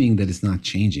assuming that it's not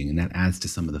changing, and that adds to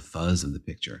some of the fuzz of the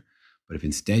picture. But if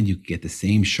instead you get the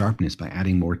same sharpness by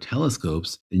adding more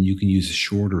telescopes, then you can use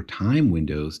shorter time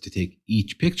windows to take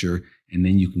each picture, and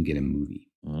then you can get a movie.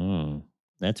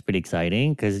 That's pretty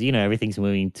exciting because, everything's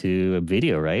moving to a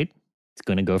video, right? It's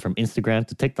going to go from Instagram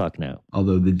to TikTok now.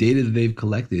 Although the data that they've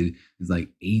collected is like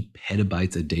 8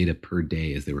 petabytes of data per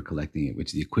day as they were collecting it, which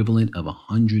is the equivalent of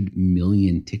 100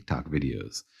 million TikTok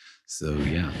videos. So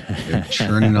yeah, they're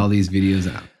churning all these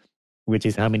videos out. Which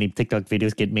is how many TikTok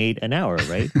videos get made an hour,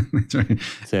 right? That's right.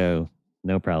 So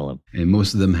no problem. And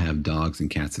most of them have dogs and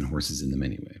cats and horses in them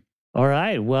anyway. All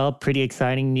right. Well, pretty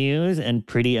exciting news and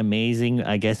pretty amazing,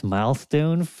 I guess,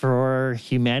 milestone for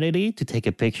humanity to take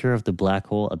a picture of the black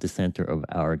hole at the center of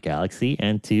our galaxy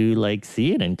and to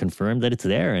see it and confirm that it's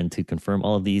there and to confirm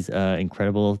all of these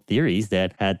incredible theories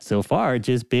that had so far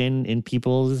just been in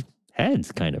people's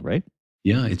heads, kind of, right?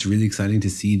 Yeah, it's really exciting to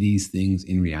see these things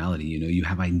in reality. You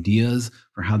have ideas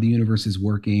for how the universe is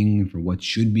working, for what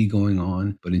should be going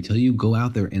on, but until you go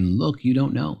out there and look, you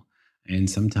don't know. And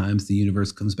sometimes the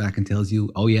universe comes back and tells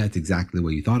you, oh yeah, it's exactly the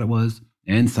way you thought it was.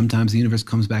 And sometimes the universe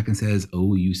comes back and says,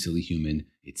 oh, you silly human,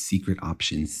 it's secret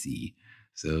option C.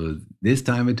 So this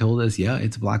time it told us, yeah,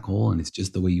 it's a black hole and it's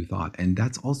just the way you thought. And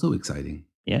that's also exciting.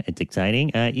 Yeah, it's exciting,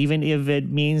 even if it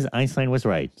means Einstein was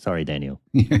right. Sorry, Daniel.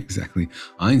 Yeah, exactly.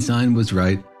 Einstein was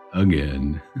right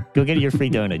again. Go get your free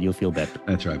donut. You'll feel better.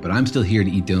 That's right. But I'm still here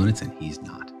to eat donuts and he's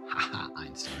not. Haha,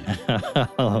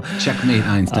 Einstein. Checkmate,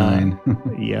 Einstein.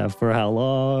 Yeah, for how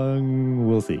long?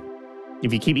 We'll see.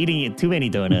 If you keep eating too many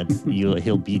donuts,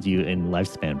 he'll beat you in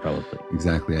lifespan, probably.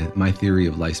 Exactly. My theory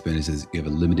of lifespan is you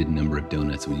have a limited number of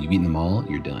donuts. When you've eaten them all,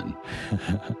 you're done.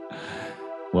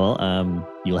 Well,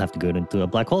 you'll have to go into a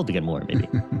black hole to get more, maybe.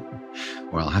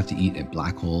 Or I'll have to eat a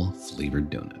black hole flavored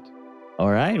donut.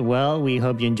 All right. Well, we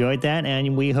hope you enjoyed that.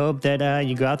 And we hope that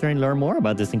you go out there and learn more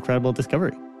about this incredible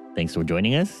discovery. Thanks for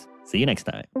joining us. See you next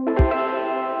time.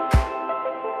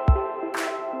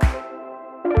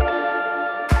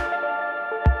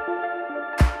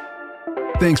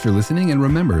 Thanks for listening. And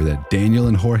remember that Daniel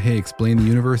and Jorge Explain the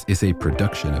Universe is a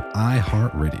production of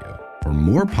iHeartRadio. For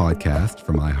more podcasts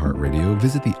from iHeartRadio,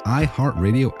 visit the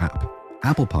iHeartRadio app,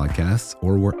 Apple Podcasts,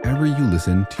 or wherever you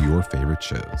listen to your favorite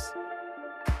shows.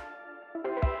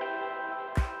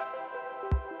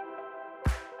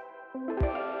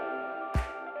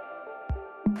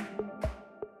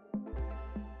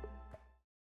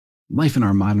 Life in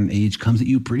our modern age comes at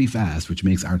you pretty fast, which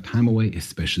makes our time away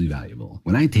especially valuable.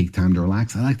 When I take time to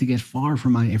relax, I like to get far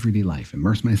from my everyday life,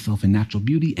 immerse myself in natural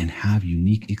beauty, and have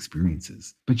unique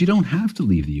experiences. But you don't have to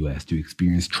leave the U.S. to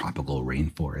experience tropical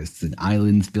rainforests and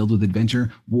islands filled with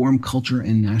adventure, warm culture,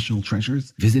 and national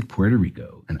treasures. Visit Puerto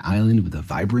Rico, an island with a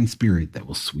vibrant spirit that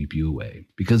will sweep you away.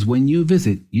 Because when you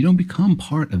visit, you don't become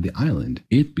part of the island,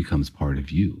 it becomes part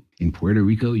of you. In Puerto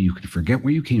Rico, you can forget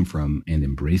where you came from and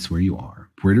embrace where you are.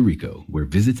 Puerto Rico, where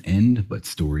visits end, but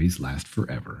stories last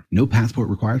forever. No passport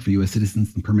required for U.S.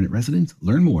 citizens and permanent residents.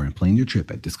 Learn more and plan your trip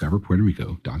at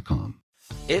discoverpuertorico.com.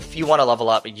 If you want to level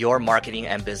up your marketing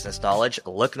and business knowledge,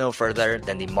 look no further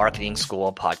than the Marketing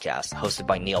School podcast, hosted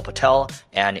by Neil Patel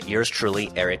and yours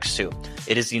truly, Eric Su.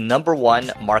 It is the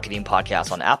 #1 marketing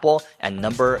podcast on Apple and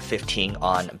number 15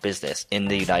 on business in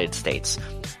the United States.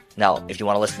 Now, if you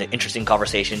want to listen to interesting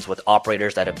conversations with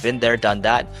operators that have been there, done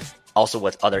that, also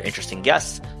with other interesting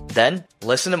guests, then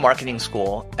listen to Marketing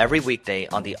School every weekday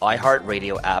on the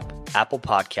iHeartRadio app, Apple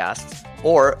Podcasts,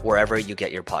 or wherever you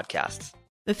get your podcasts.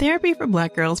 The Therapy for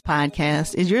Black Girls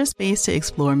podcast is your space to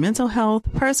explore mental health,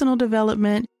 personal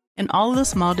development, and all of the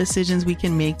small decisions we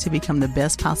can make to become the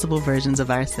best possible versions of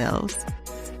ourselves.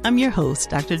 I'm your host,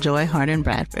 Dr. Joy Harden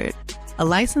Bradford, a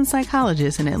licensed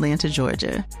psychologist in Atlanta,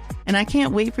 Georgia, and I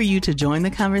can't wait for you to join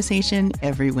the conversation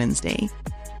every Wednesday.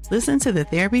 Listen to the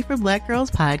Therapy for Black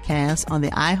Girls podcast on the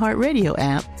iHeartRadio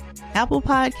app, Apple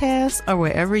Podcasts, or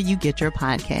wherever you get your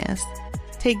podcasts.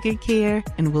 Take good care,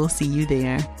 and we'll see you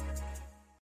there.